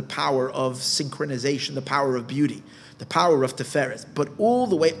up to the power of synchronization, the power of beauty, the power of Teferes, but all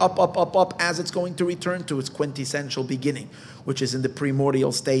the way up as it's going to return to its quintessential beginning, which is in the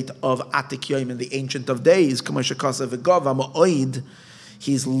primordial state of Atik Yoim, the Ancient of Days. It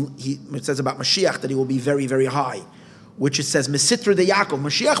says about Mashiach that he will be very, very high, which it says Mesitra de Yaakov.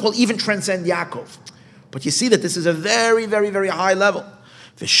 Mashiach will even transcend Yaakov. But you see that this is a very, very, very high level.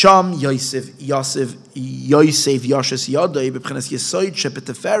 V'sham Yosef Yoshes Yodai b'pchenas Yesoid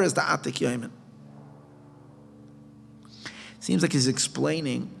shepeteferes da'atik yomen. Seems like he's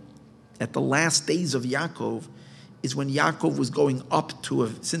explaining that the last days of Yaakov is when Yaakov was going up to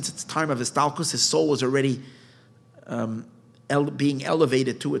since it's time of Histalkus, his soul was already being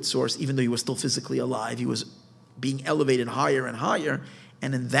elevated to its source, even though he was still physically alive. He was being elevated higher and higher.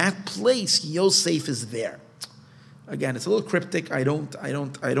 And in that place, Yosef is there. Again, it's a little cryptic. I don't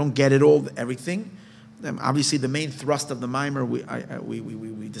get it all, everything. Obviously, the main thrust of the mimer we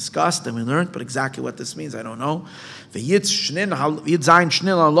discussed and we learned, but exactly what this means, I don't know. And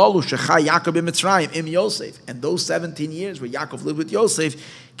those 17 years where Yaakov lived with Yosef,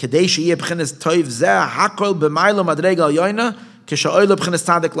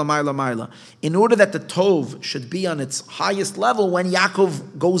 in order that the Tov should be on its highest level when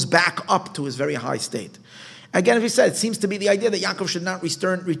Yaakov goes back up to his very high state. Again, as we said, it seems to be the idea that Yaakov should not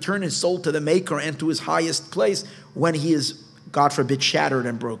return his soul to the Maker and to his highest place when he is, God forbid, shattered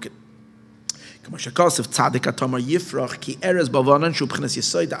and broken. This is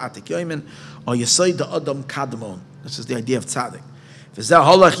the idea of tzaddik.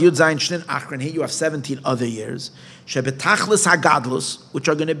 Here you have 17 other years, which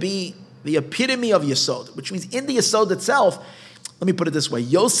are going to be the epitome of Yesod, which means in the Yesod itself, let me put it this way,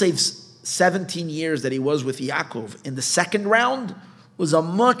 Yosef's 17 years that he was with Yaakov in the second round was a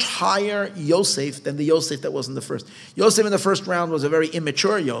much higher Yosef than the Yosef that was in the first. Yosef in the first round was a very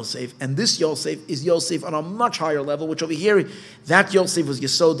immature Yosef, and this Yosef is Yosef on a much higher level, which over here, that Yosef was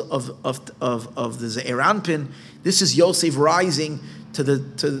Yesod of the Ze'er Anpin. This is Yosef rising to the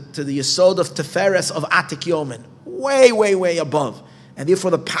Yesod of Teferes of Atik Yomin, way, way, way above. And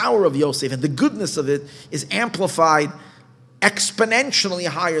therefore the power of Yosef and the goodness of it is amplified exponentially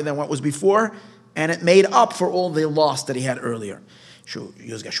higher than what was before, and it made up for all the loss that he had earlier. Now,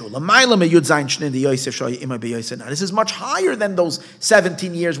 this is much higher than those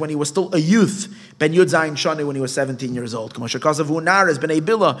 17 years when he was still a youth. Ben Yud Zayin Shani when he was 17 years old. It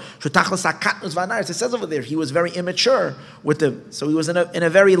says over there he was very immature so he was in a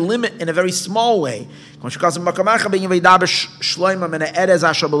very small way. It speaks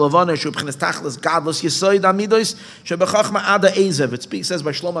says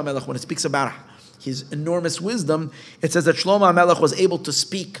by Shlomo Melech when it speaks about his enormous wisdom, it says that Shlomo HaMelech was able to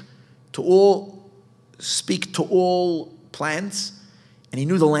speak to all plants, and he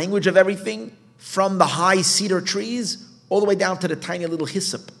knew the language of everything, from the high cedar trees all the way down to the tiny little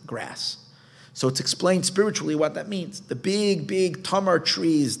hyssop grass. So it's explained spiritually what that means. The big tamar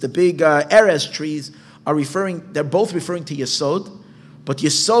trees, the big erez trees they're both referring to Yesod, but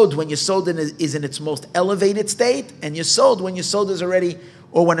Yesod, when Yesod is in its most elevated state, and Yesod, when Yesod is already,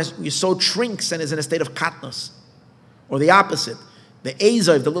 or when Yesod shrinks and is in a state of katnus, or the opposite. The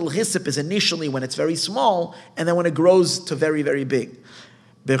Ezav, the little hyssop, is initially when it's very small, and then when it grows to very, very big.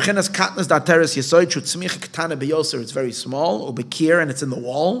 It's very small, or bekir, and it's in the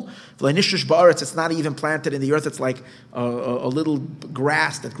wall. It's not even planted in the earth, it's like a little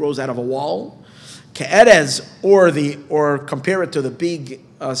grass that grows out of a wall. Ke'erez, or compare it to the big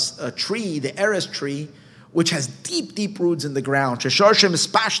tree, the erez tree, which has deep roots in the ground. Shesharshim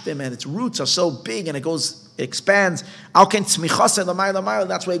ispashtim, and its roots are so big and it expands.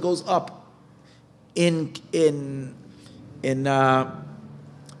 That's why it goes up in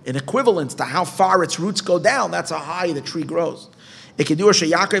equivalence to how far its roots go down. That's how high the tree grows.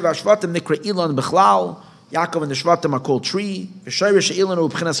 Yaakov and the Shvatim are called tree.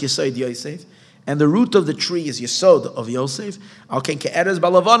 And the root of the tree is Yesod of Yosef.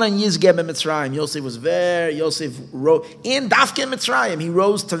 Yosef rose in Dafkin Mitzrayim. He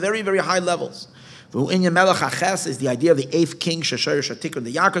rose to very, very high levels. Is the idea of the eighth king, the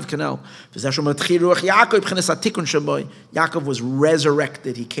Yaakov canal. Yaakov was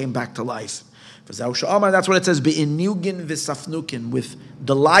resurrected. He came back to life. That's what it says, with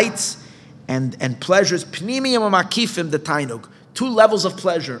delights and pleasures. Two levels of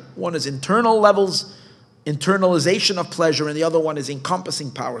pleasure. One is internal levels, internalization of pleasure, and the other one is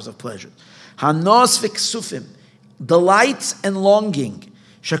encompassing powers of pleasure. Hanos v'ksufim, delights and longing.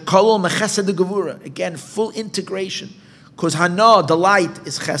 Shekolol mechesed gevura. Again, full integration. Because hana, delight,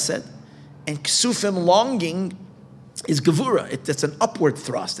 is chesed, and ksufim, longing, is gevura. It's an upward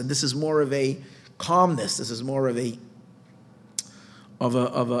thrust, and this is more of a calmness. This is more of a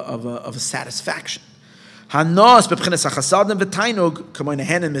satisfaction. Hanos b'pchenes hachasadim v'tainug kamoin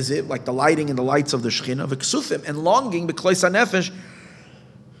henem is it like the lighting and the lights of the Shechina v'ksufim, and longing b'klois hanefesh,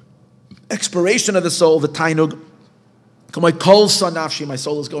 expiration of the soul v'tainug kamoin kol sanafshi, my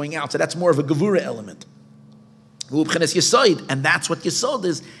soul is going out. So that's more of a gevura element. V'pchenes yesod, and that's what yesod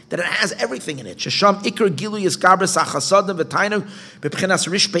is, that it has everything in it. Shesham ikar gilu yiskabres hachasadim v'tainug b'pchenes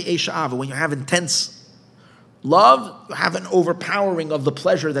rishpei eishav. When you have intense love, you have an overpowering of the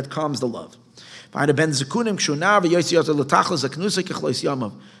pleasure that calms the love. That's why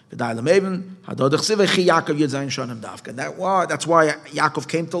Yaakov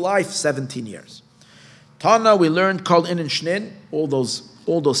came to life 17 years. Tana, we learned called in and shnin, all those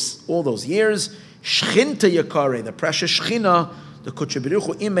years. Shchinta yakare, the precious Shechina, the Kodesh Baruch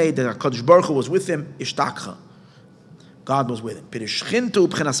Hu imei, the Kodesh Baruch Hu was with him. Ishtakcha, God was with him. But Shchinta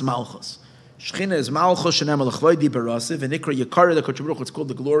ubchenas malchus. Shechina is malchus shenem alachvaydi barasiv, and ikra yakare, the Kodesh Baruch Hu, it's called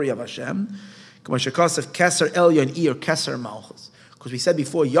the glory of Hashem. Because we said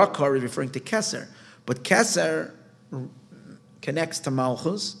before, Yakar is referring to Keser, but Keser connects to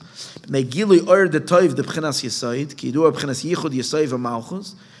Malchus. He wasn't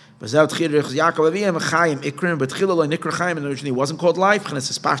called life.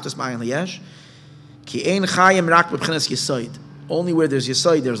 Only where there's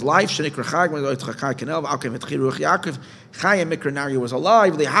Yesod, there's life. Now was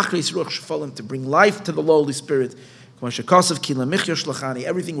alive. To bring life to the lowly spirit.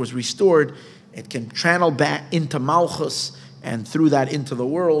 Everything was restored. It can channel back into Malchus and through that into the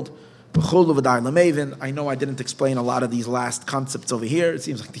world. I know I didn't explain a lot of these last concepts over here. It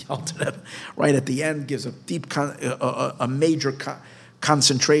seems like the Alter Rebbe, right at the end, gives a deep, a major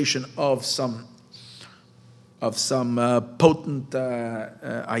concentration of some potent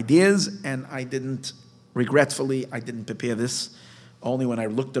ideas, and regretfully, I didn't prepare this. Only when I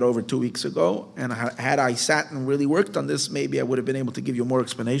looked it over 2 weeks ago, and had I sat and really worked on this, maybe I would have been able to give you more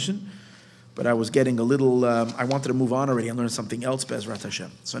explanation. But I was getting a little, I wanted to move on already and learn something else, Be'ezrat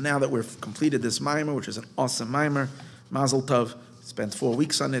Hashem. So now that we've completed this mimer, which is an awesome mimer, Mazel Tov, spent 4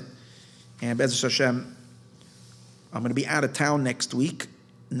 weeks on it, and Be'ezrat Hashem, I'm going to be out of town next week.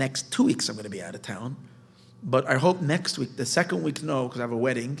 Next 2 weeks I'm going to be out of town. But I hope next week, the second week, no, because I have a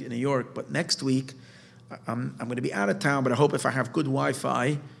wedding in New York, but next week, I'm going to be out of town, but I hope if I have good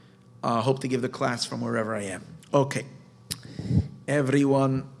Wi-Fi, I hope to give the class from wherever I am. Okay.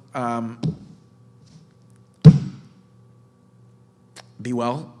 Everyone, be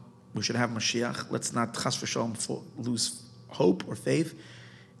well. We should have Mashiach. Let's not chas v'shalom lose hope or faith.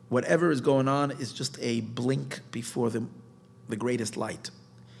 Whatever is going on is just a blink before the greatest light.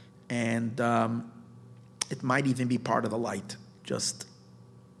 And it might even be part of the light. Just,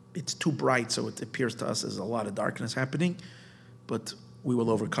 it's too bright, so it appears to us as a lot of darkness happening. But we will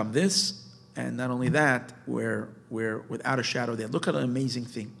overcome this. And not only that, we're without a shadow there. Look at an amazing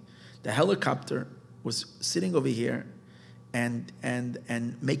thing. The helicopter was sitting over here and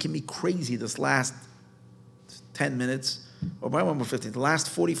making me crazy this last 10 minutes, or by 1:15, the last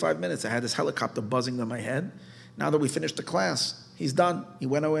 45 minutes, I had this helicopter buzzing in my head. Now that we finished the class, he's done. He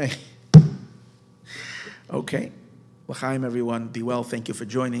went away. Okay. L'chaim, everyone. Be well. Thank you for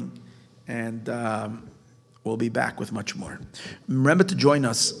joining. And we'll be back with much more. Remember to join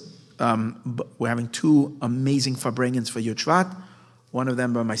us. We're having 2 amazing Farbrengens for Yud Shvat. One of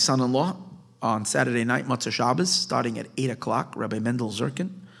them by my son-in-law on Saturday night, Motzei Shabbos, starting at 8 o'clock, Rabbi Mendel Zirkin.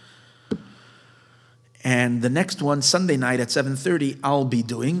 And the next one, Sunday night at 7:30, I'll be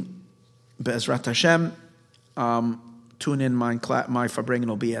doing, Be'ezrat Hashem. Tune in, my Farbrengen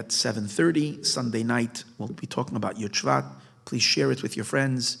will be at 7:30. Sunday night, we'll be talking about Yud Shvat. Please share it with your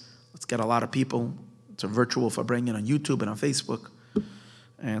friends. Let's get a lot of people. It's a virtual Farbrengen on YouTube and on Facebook.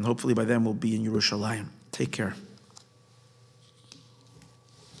 And hopefully by then we'll be in Yerushalayim. Take care.